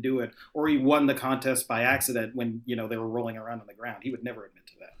he didn't do it, or he won the contest by accident when, you know, they were rolling around on the ground. He would never admit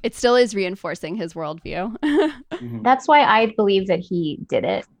to that. It still is reinforcing his worldview. That's why I believe that he did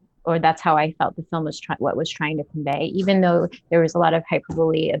it, or that's how I felt the film was trying to convey, even though there was a lot of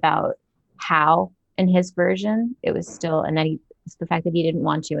hyperbole about how in his version it was still, and then it's the fact that he didn't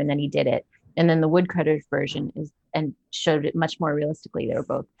want to, and then he did it. And then the woodcutter's version showed it much more realistically. They were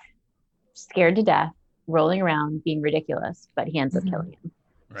both scared to death, rolling around, being ridiculous, but he ends up killing him.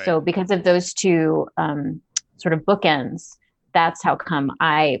 Right. So because of those two sort of bookends, that's how come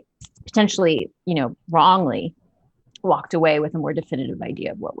I potentially, you know, wrongly walked away with a more definitive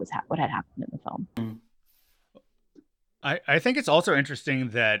idea of what had happened in the film. I think it's also interesting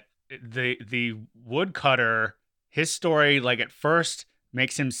that the woodcutter, his story, like at first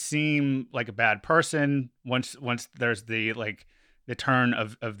makes him seem like a bad person. Once there's the turn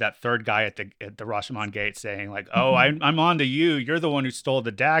of that third guy at the Rashomon gate saying like, oh, I'm on to you. You're the one who stole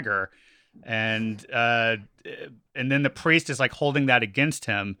the dagger. And then the priest is like holding that against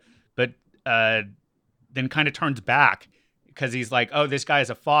him, but then kind of turns back because he's like, oh, this guy is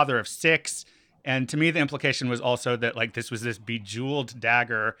a father of 6. And to me, the implication was also that like this was this bejeweled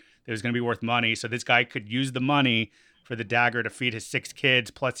dagger that was going to be worth money. So this guy could use the money for the dagger to feed his 6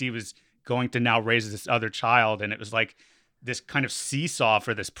 kids. Plus he was going to now raise this other child. And it was like, this kind of seesaw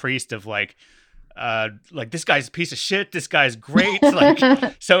for this priest of like this guy's a piece of shit, this guy's great.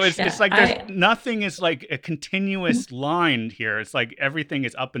 Like, so it's like there's nothing is like a continuous line here. It's like everything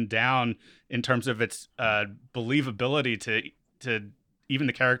is up and down in terms of its believability to even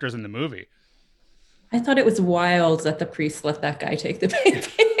the characters in the movie. I thought it was wild that the priest let that guy take the baby.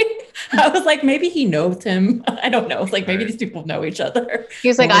 I was like, maybe he knows him. I don't know. It's like maybe these people know each other. He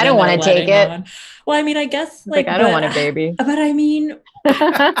was like, I don't want to take it. Well, I mean, I guess like I don't want a baby. But I mean,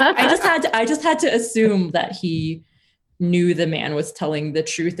 I just had to assume that he knew the man was telling the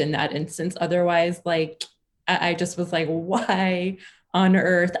truth in that instance. Otherwise, like I just was like, why on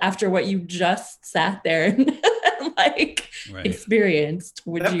earth, after what you just sat there and like experienced,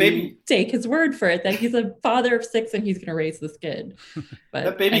 would you take his word for it that he's a father of 6 and he's going to raise this kid? But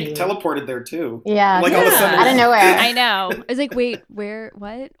that baby teleported there too. Yeah, like all of a sudden, out of nowhere. I know. I was like, wait, where?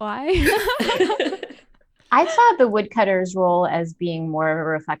 What? Why? I saw the woodcutter's role as being more of a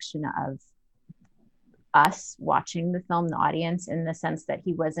reflection of us watching the film, the audience, in the sense that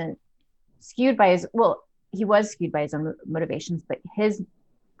he wasn't skewed by he was skewed by his own motivations, but his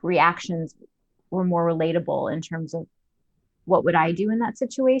reactions were more relatable in terms of what would I do in that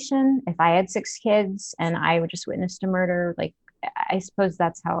situation if I had 6 kids and I would just witnessed a murder. Like, I suppose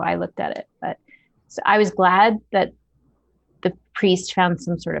that's how I looked at it. But so I was glad that the priest found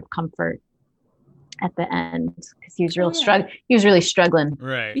some sort of comfort at the end because he was he was really struggling.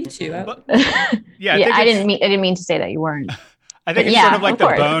 Right. Me too. But, I didn't mean to say that you weren't. I think it's sort of like the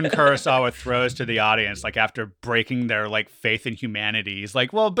bone Kurosawa throws to the audience, like after breaking their like faith in humanity. He's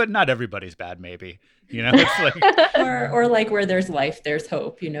like, well, but not everybody's bad, maybe. You know, it's like or like where there's life, there's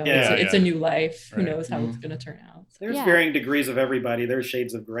hope. You know, it's a new life. Right. Who knows how it's going to turn out? So. There's varying degrees of everybody. There's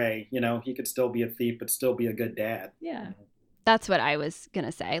shades of gray. You know, he could still be a thief, but still be a good dad. Yeah, that's what I was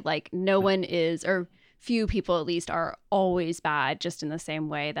gonna say. Like, no one is, or few people at least, are always bad, just in the same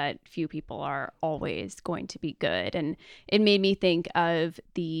way that few people are always going to be good. And it made me think of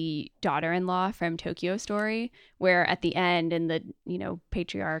the daughter-in-law from Tokyo Story, where at the end, and the, you know,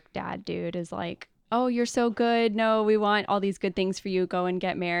 patriarch dad dude is like, oh, you're so good. No, we want all these good things for you. Go and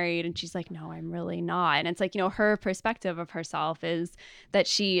get married. And she's like, no, I'm really not. And it's like, you know, her perspective of herself is that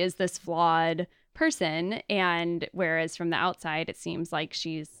she is this flawed person, and whereas from the outside it seems like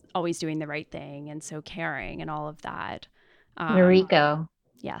she's always doing the right thing and so caring and all of that. Noriko.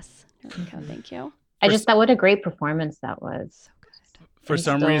 Yes, Noriko, thank you. I just thought what a great performance that was. For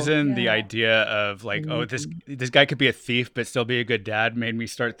some reason, the idea of like, oh, this guy could be a thief but still be a good dad made me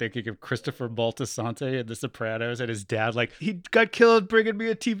start thinking of Christopher Moltisanti in The Sopranos, and his dad, like, he got killed bringing me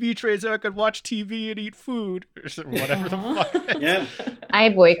a TV tray so I could watch TV and eat food or whatever the fuck. Yeah, I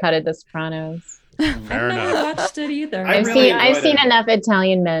boycotted The Sopranos. Fair enough. I've never watched it either. I've seen enough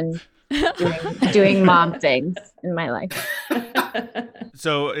Italian men doing mom things in my life.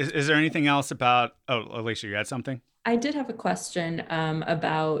 So, is there anything else about? Oh, Alicia, you had something? I did have a question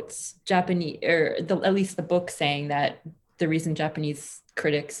about Japanese, or at least the book saying that the reason Japanese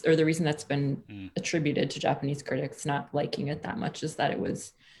critics, or the reason that's been attributed to Japanese critics not liking it that much, is that it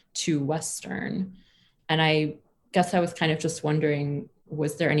was too Western. And I guess I was kind of just wondering,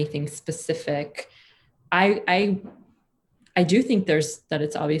 was there anything specific? I do think that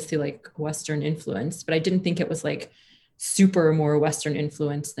it's obviously like Western influence, but I didn't think it was like super more Western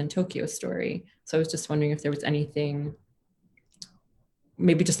influence than Tokyo Story. So I was just wondering if there was anything,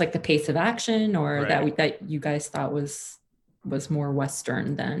 maybe just like the pace of action, or that you guys thought was more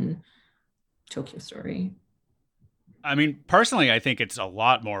Western than Tokyo Story. I mean, personally, I think it's a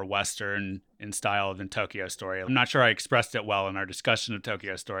lot more Western in style than Tokyo Story. I'm not sure I expressed it well in our discussion of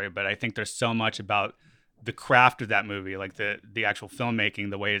Tokyo Story, but I think there's so much about the craft of that movie, like the actual filmmaking,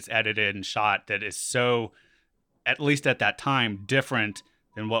 the way it's edited and shot, that is so, at least at that time, different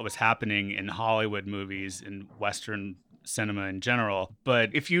than what was happening in Hollywood movies and Western cinema in general.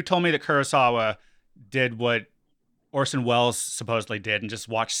 But if you told me that Kurosawa did what Orson Welles supposedly did and just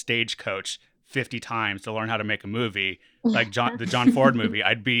watched Stagecoach 50 times to learn how to make a movie, like the John Ford movie,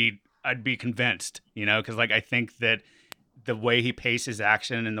 I'd be convinced, you know, because like I think that the way he paced his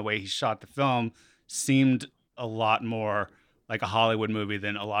action and the way he shot the film seemed a lot more like a Hollywood movie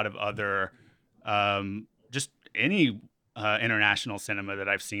than a lot of other just any international cinema that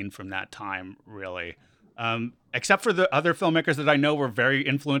I've seen from that time, really. Except for the other filmmakers that I know were very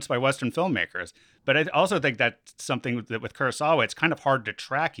influenced by Western filmmakers. But I also think that's something that with Kurosawa, it's kind of hard to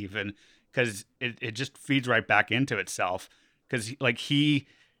track even, because it just feeds right back into itself. Because like he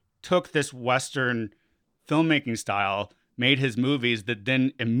took this Western filmmaking style, made his movies that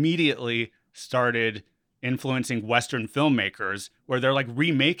then immediately started influencing Western filmmakers, where they're like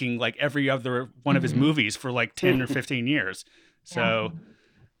remaking like every other one of his movies for like 10 or 15 years. So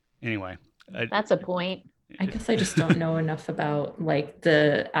anyway, That's a point. I guess I just don't know enough about like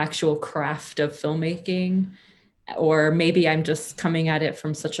the actual craft of filmmaking, or maybe I'm just coming at it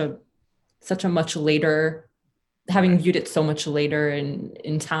from such a much later, having viewed it so much later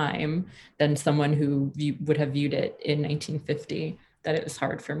in time than someone who would have viewed it in 1950, that it was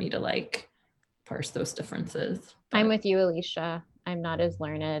hard for me to like parse those differences. But I'm with you, Alicia. I'm not as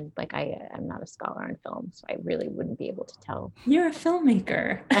learned. Like I'm not a scholar on film, so I really wouldn't be able to tell. You're a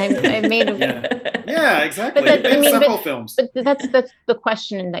filmmaker. I made a Yeah, exactly. But You've made several films. But that's the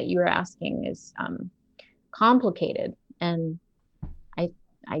question that you were asking is complicated, and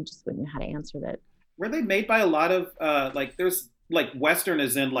I just wouldn't know how to answer that. Were they made by a lot of like there's like Western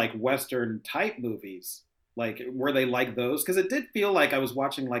as in like Western type movies? Like were they like those? Because it did feel like I was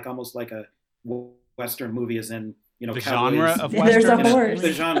watching like almost like a Western movie as in, you know, the cowboys. genre of Yeah, Western. there's a horse.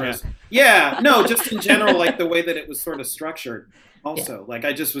 The genres. Yeah, no, just in general, like the way that it was sort of structured. Also, like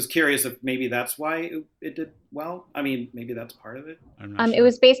I just was curious if maybe that's why it did well. I mean, maybe that's part of it. I'm not It sure.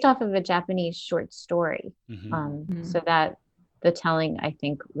 was based off of a Japanese short story, Mhm. so that the telling I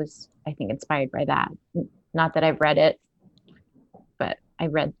think inspired by that. Not that I've read it, but I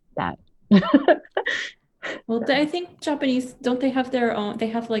read that. Well, I think Japanese, don't they have their own, they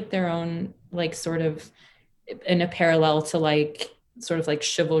have like their own, like sort of in a parallel to like sort of like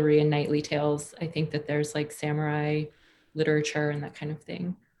chivalry and knightly tales. I think that there's like samurai literature and that kind of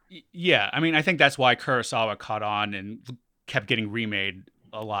thing. Yeah, I mean, I think that's why Kurosawa caught on and kept getting remade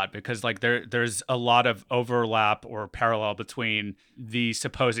a lot, because like there's a lot of overlap or parallel between the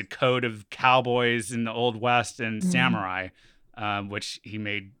supposed code of cowboys in the Old West and samurai, which he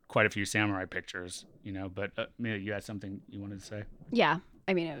made quite a few samurai pictures, you know. But Mia, you had something you wanted to say? Yeah.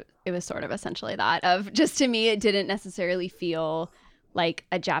 I mean, it was sort of essentially that of just, to me, it didn't necessarily feel like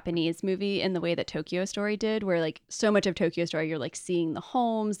a Japanese movie in the way that Tokyo Story did, where like so much of Tokyo Story, you're like seeing the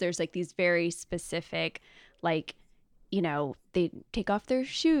homes. There's like these very specific, like, you know, they take off their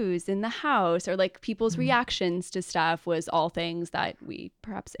shoes in the house, or like people's reactions to stuff was all things that we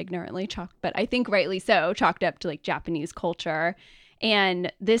perhaps ignorantly chalked, but I think rightly so, chalked up to like Japanese culture.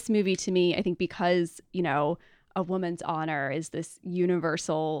 And this movie to me, I think because, you know, a woman's honor is this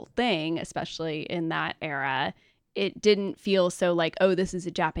universal thing, especially in that era, it didn't feel so like, oh, this is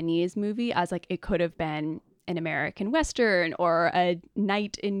a Japanese movie, as like it could have been an American Western or a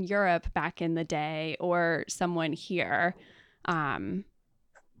knight in Europe back in the day, or someone here.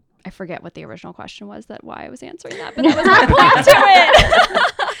 I forget what the original question was, that why I was answering that, but that was my point to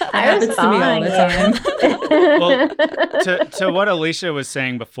it. I was happens to me all the time. Well, to what Alicia was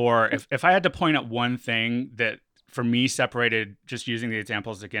saying before, if I had to point out one thing that for me separated, just using the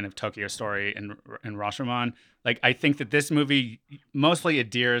examples again of Tokyo Story and Rashomon, like I think that this movie mostly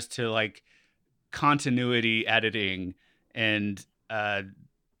adheres to like continuity editing and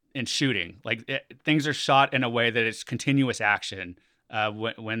shooting. Like things are shot in a way that it's continuous action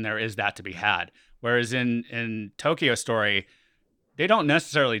when there is that to be had. Whereas in Tokyo Story, they don't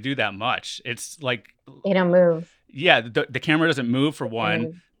necessarily do that much. It's like They don't move. yeah, the camera doesn't move for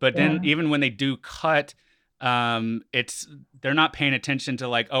one, but then even when they do cut, it's they're not paying attention to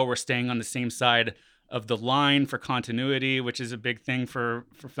like, oh, we're staying on the same side of the line for continuity, which is a big thing for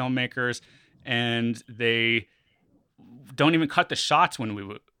filmmakers, and they don't even cut the shots when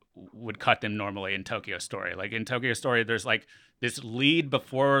we would cut them normally in Tokyo Story. Like in Tokyo Story, there's like this lead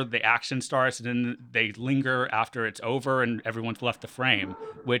before the action starts, and then they linger after it's over and everyone's left the frame,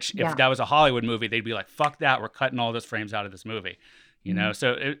 which if that was a Hollywood movie, they'd be like, fuck that, we're cutting all those frames out of this movie. You know,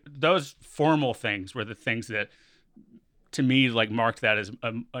 so those formal things were the things that, to me, like marked that as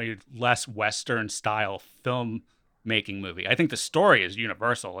a less Western style filmmaking movie. I think the story is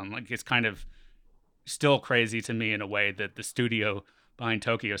universal, and like it's kind of still crazy to me in a way that the studio behind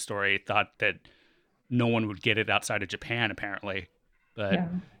Tokyo Story thought that no one would get it outside of Japan, apparently. But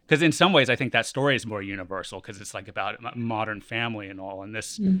because in some ways, I think that story is more universal because it's like about a modern family and all. And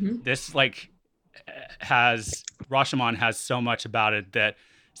this like Rashomon has so much about it that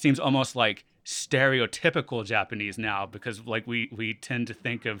seems almost like stereotypical Japanese now, because like we tend to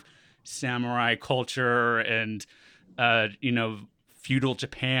think of samurai culture and you know, feudal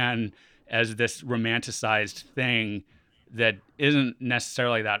Japan as this romanticized thing that isn't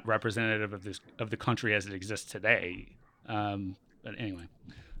necessarily that representative of the country as it exists today. But anyway,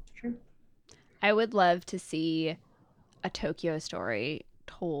 True. I would love to see a Tokyo Story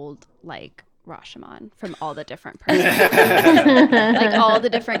told like Rashomon from all the different perspectives, like all the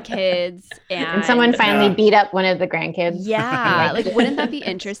different kids, And someone finally beat up one of the grandkids. Yeah, like wouldn't that be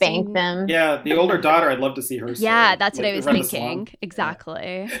interesting? Spank them. Yeah, the older daughter, I'd love to see her. Yeah, story. that's what Like, I was run the thinking. salon.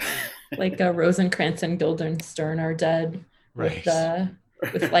 Exactly. Like Rosencrantz and Guildenstern are dead Right.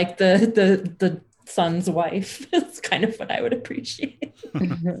 with like the son's wife. It's kind of what I would appreciate.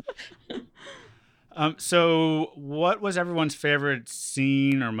 So what was everyone's favorite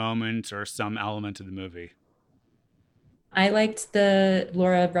scene or moment or some element of the movie? I liked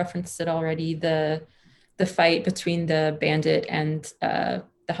Laura referenced it already, the fight between the bandit and the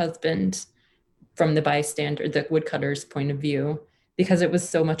husband from the bystander, the woodcutter's point of view, because it was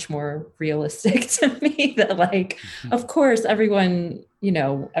so much more realistic to me that, like, of course, everyone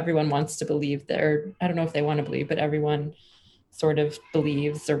wants to believe I don't know if they want to believe, but everyone sort of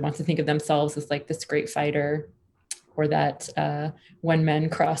believes or wants to think of themselves as like this great fighter, or that when men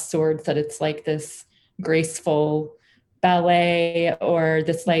cross swords, that it's like this graceful ballet or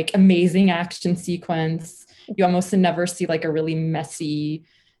this like amazing action sequence. You almost never see like a really messy,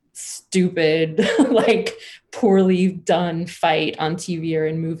 stupid, like poorly done fight on TV or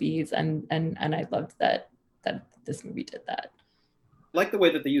in movies, and I loved that this movie did that. I like the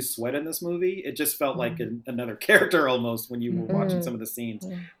way that they use sweat in this movie. It just felt like another character almost when you were watching some of the scenes.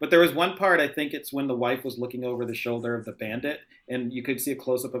 But there was one part, I think it's when the wife was looking over the shoulder of the bandit, and you could see a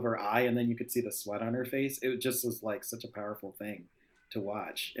close-up of her eye, and then you could see the sweat on her face. It just was like such a powerful thing to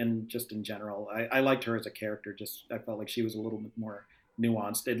watch. And just in general, I liked her as a character. I felt like she was a little bit more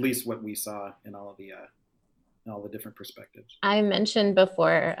nuanced, at least what we saw in all the different perspectives. I mentioned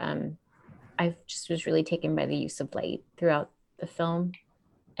before, I just was really taken by the use of light throughout the film,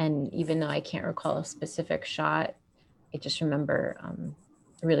 and even though I can't recall a specific shot, I just remember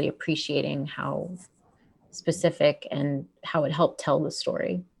really appreciating how specific and how it helped tell the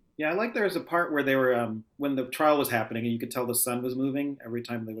story. Yeah, I like there was a part where they were when the trial was happening, and you could tell the sun was moving every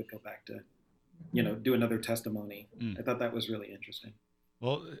time they would go back to, do another testimony. I thought that was really interesting.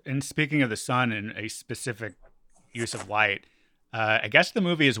 Well, and speaking of the sun and a specific use of light, I guess the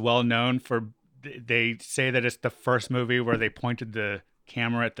movie is well known for. They say that it's the first movie where they pointed the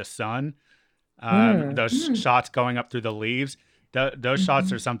camera at the sun. Those shots going up through the leaves, those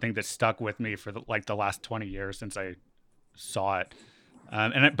shots are something that stuck with me for the last 20 years since I saw it.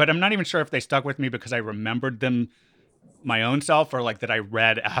 But I'm not even sure if they stuck with me because I remembered them my own self, or like that I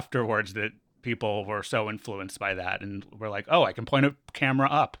read afterwards that people were so influenced by that and were like, oh, I can point a camera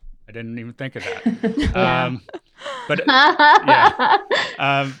up. I didn't even think of that. But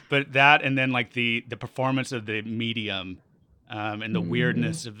but that, and then like the performance of the medium, and the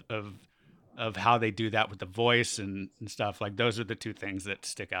weirdness of how they do that with the voice and stuff, like those are the two things that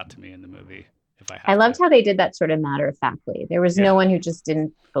stick out to me in the movie. I loved how they did that sort of matter of factly. There was no one who just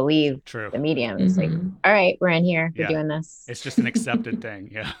didn't believe the medium. It's like, all right, we're in here. We're doing this. It's just an accepted thing.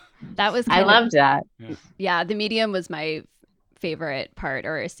 Yeah. That was I loved that. Yeah, the medium was my favorite part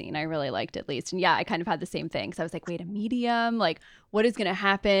or a scene I really liked, at least. And yeah, I kind of had the same thing, because I was like, wait, a medium? Like, what is going to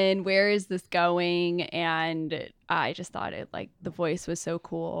happen? Where is this going? And I just thought it, like, the voice was so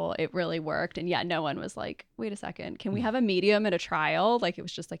cool. It really worked. And yeah, no one was like, wait a second, can we have a medium at a trial? Like, it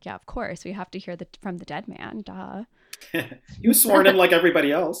was just like, yeah, of course, we have to hear from the dead man. Duh. He was sworn in like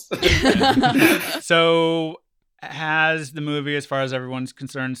everybody else. So has the movie, as far as everyone's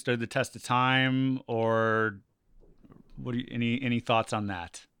concerned, stood the test of time, or what do you, any thoughts on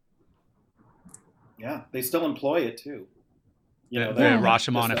that? Yeah, they still employ it too. The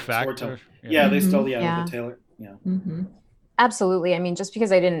Rashomon effect. They still the Taylor. Yeah. Mm-hmm. Absolutely. I mean, just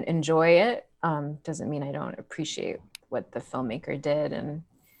because I didn't enjoy it doesn't mean I don't appreciate what the filmmaker did, and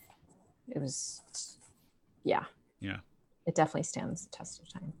it was, it definitely stands the test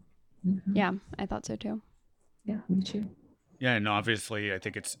of time. Mm-hmm. Yeah, I thought so too. Yeah, me too. Yeah, and obviously I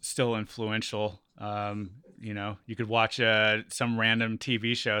think it's still influential. You could watch some random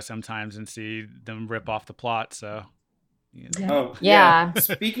TV show sometimes and see them rip off the plot. So, Oh, yeah.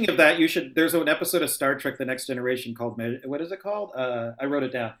 Speaking of that, there's an episode of Star Trek: The Next Generation called, what is it called? I wrote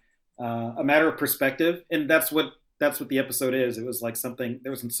it down. A Matter of Perspective, and that's what the episode is. It was like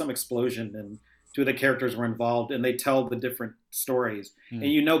there was some explosion, and two of the characters were involved, and they tell the different stories.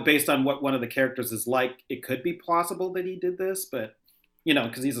 And based on what one of the characters is like, it could be plausible that he did this, but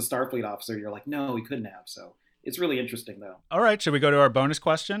because he's a Starfleet officer, you're like, no, he couldn't have. So it's really interesting, though. All right, should we go to our bonus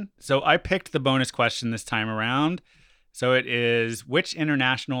question? So I picked the bonus question this time around. So it is, which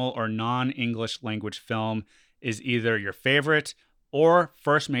international or non-English language film is either your favorite or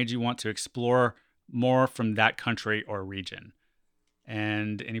first made you want to explore more from that country or region?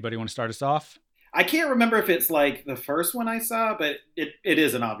 And anybody want to start us off? I can't remember if it's like the first one I saw, but it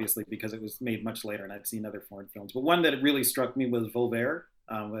isn't, obviously, because it was made much later and I'd seen other foreign films. But one that really struck me was Volver,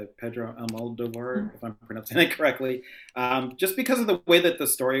 with Pedro Almodovar, if I'm pronouncing it correctly. Just because of the way that the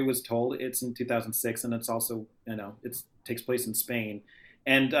story was told. It's in 2006, and it's also, it takes place in Spain.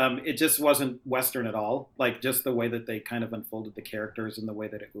 And it just wasn't Western at all. Like, just the way that they kind of unfolded the characters and the way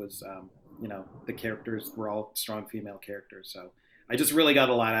that it was, the characters were all strong female characters. So I just really got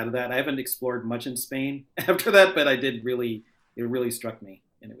a lot out of that. I haven't explored much in Spain after that, but it really struck me,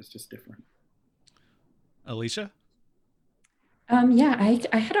 and it was just different. Alicia? Yeah,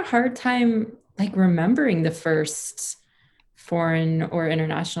 I had a hard time like remembering the first foreign or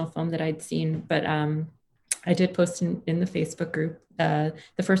international film that I'd seen, but I did post in the Facebook group. The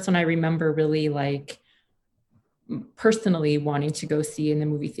first one I remember really like personally wanting to go see in the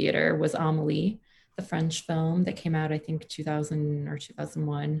movie theater was Amélie, the French film that came out, I think 2000 or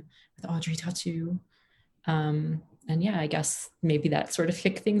 2001 with Audrey Tautou. And yeah, I guess maybe that sort of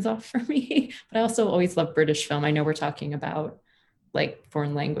kicked things off for me. But I also always love British film. I know we're talking about like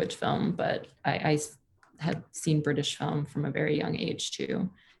foreign language film, but I had seen British film from a very young age too.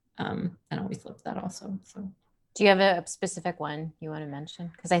 And always loved that also. So do you have a specific one you want to mention?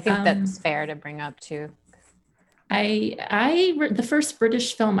 Because I think that's fair to bring up too. The first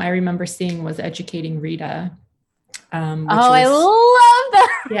British film I remember seeing was Educating Rita. I love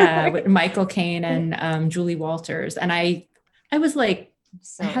that. Yeah, with Michael Caine and Julie Walters. And I was like,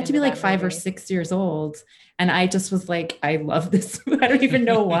 I had to be like 5 or 6 years old. And I just was like, I love this. I don't even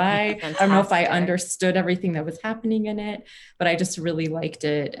know why. I don't know if I understood everything that was happening in it, but I just really liked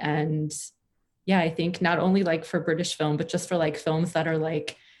it. And yeah, I think not only like for British film, but just for like films that are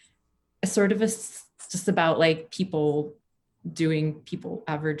like just about like people doing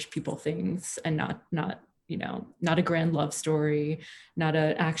average people things, and not a grand love story, not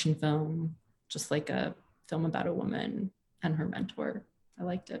an action film, just like a film about a woman and her mentor. I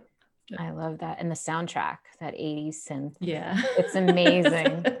liked it. I love that. And the soundtrack, that 80s synth. Yeah. It's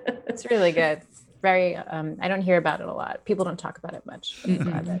amazing. It's really good. Very, I don't hear about it a lot. People don't talk about it much.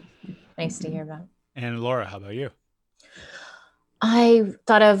 Nice to hear about. And Laura, how about you? I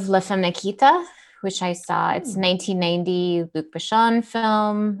thought of La Femme Nikita, which I saw. It's 1990 Luc Besson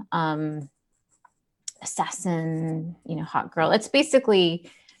film. Assassin, hot girl. It's basically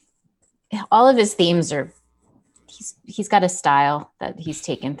all of his themes are, he's got a style that he's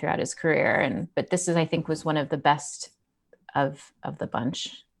taken throughout his career. But this I think was one of the best of the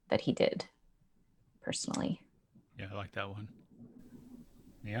bunch that he did personally. Yeah, I like that one.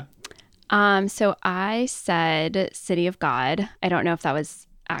 Yeah. So I said City of God. I don't know if that was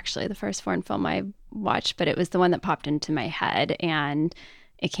actually the first foreign film I watched, but it was the one that popped into my head, and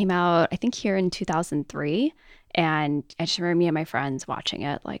it came out, I think, here in 2003. And I just remember me and my friends watching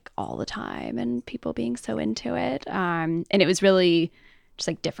it like all the time and people being so into it. And it was really just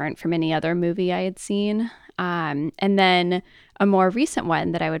like different from any other movie I had seen. And then a more recent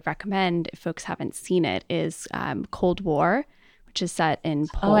one that I would recommend if folks haven't seen it is Cold War, which is set in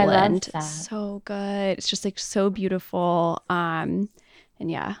Poland. I love that. So good. It's just like so beautiful. And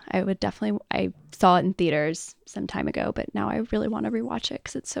yeah, I saw it in theaters some time ago, but now I really want to rewatch it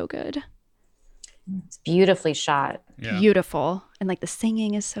because it's so good. It's beautifully shot. Yeah. Beautiful. And like the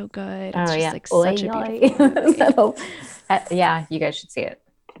singing is so good. It's just like Oi, such a oi. beautiful movie. Yeah, you guys should see it.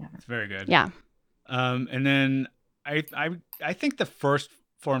 It's very good. Yeah. And then I think the first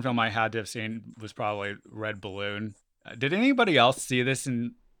foreign film I had to have seen was probably Red Balloon. Did anybody else see this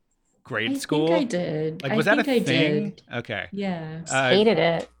in grade school? I think I did. Like, was that a thing? Did. Okay. Yeah. Hated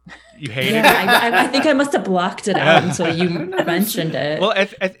it. You hated it? I think I must have blocked it out until you mentioned it. Well,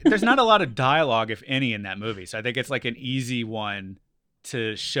 there's not a lot of dialogue, if any, in that movie. So I think it's like an easy one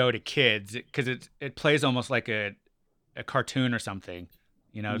to show to kids because it plays almost like a cartoon or something.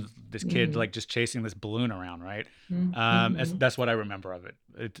 This kid like just chasing this balloon around, right? That's what I remember of it.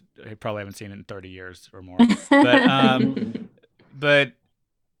 I probably haven't seen it in 30 years or more. But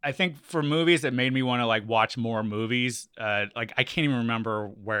I think for movies that made me want to like watch more movies, like I can't even remember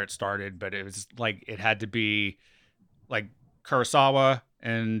where it started, but it was like it had to be like Kurosawa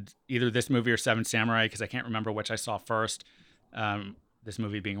and either this movie or Seven Samurai, because I can't remember which I saw first. This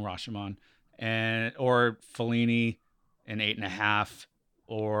movie being Rashomon, or Fellini in 8.5,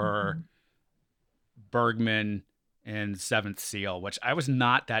 or Bergman in Seventh Seal, which I was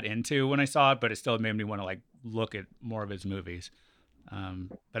not that into when I saw it, but it still made me want to like look at more of his movies.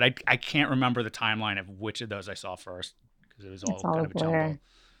 But I can't remember the timeline of which of those I saw first because it was all kind of a jumble.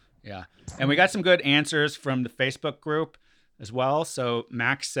 Yeah. And we got some good answers from the Facebook group as well. So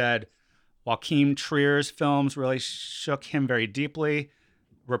Max said Joachim Trier's films really shook him very deeply.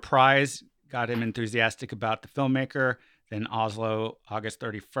 Reprise got him enthusiastic about the filmmaker. Then Oslo, August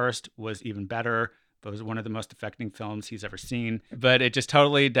 31st, was even better. It was one of the most affecting films he's ever seen. But it just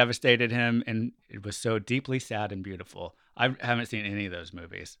totally devastated him, and it was so deeply sad and beautiful. I haven't seen any of those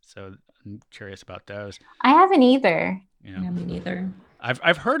movies, so I'm curious about those. I haven't either. Yeah, me neither.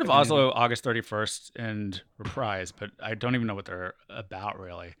 I've heard of Oslo, August 31st, and Reprise, but I don't even know what they're about,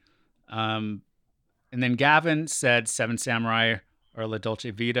 really. And then Gavin said Seven Samurai or La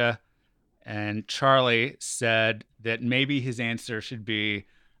Dolce Vita. And Charlie said that maybe his answer should be,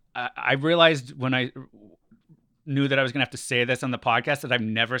 I realized when I knew that I was going to have to say this on the podcast that I've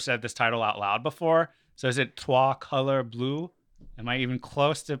never said this title out loud before. So is it Trois Couleurs Bleu? Am I even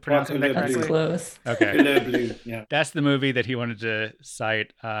close to pronouncing that correctly? That's close. Okay. Yeah. That's the movie that he wanted to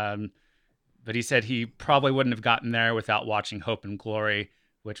cite. But he said he probably wouldn't have gotten there without watching Hope and Glory,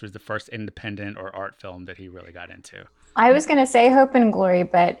 which was the first independent or art film that he really got into. I was going to say Hope and Glory,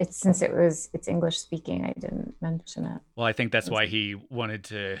 but since it's English speaking, I didn't mention it. Well, I think that's why he wanted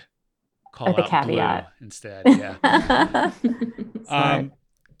to call Or the out caveat. Blue instead. Yeah. Smart.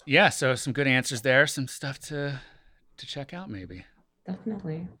 Yeah. So some good answers there. Some stuff to check out, maybe.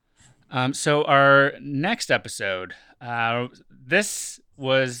 Definitely. So our next episode, this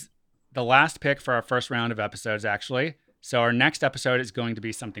was the last pick for our first round of episodes, actually. So our next episode is going to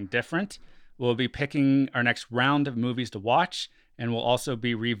be something different. We'll be picking our next round of movies to watch, and we'll also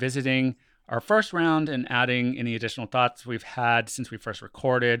be revisiting our first round and adding any additional thoughts we've had since we first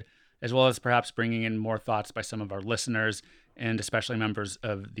recorded, as well as perhaps bringing in more thoughts by some of our listeners and especially members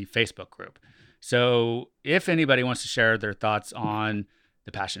of the Facebook group. So if anybody wants to share their thoughts on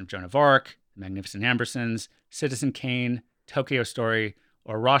The Passion of Joan of Arc, The Magnificent Ambersons, Citizen Kane, Tokyo Story,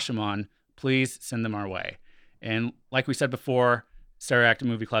 or Rashomon, please send them our way. And like we said before, Stereoactive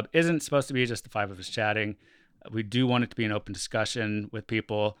Movie Club isn't supposed to be just the five of us chatting. We do want it to be an open discussion with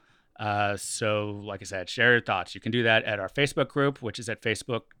people. So like I said, share your thoughts. You can do that at our Facebook group, which is at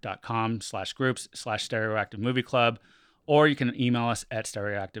facebook.com/groups/Stereoactive Movie Club, or you can email us at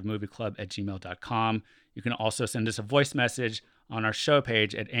stereoactivemovieclub@gmail.com. You can also send us a voice message on our show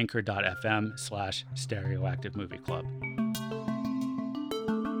page at anchor.fm/Stereoactive Movie Club.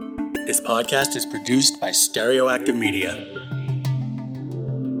 This podcast is produced by Stereoactive Media.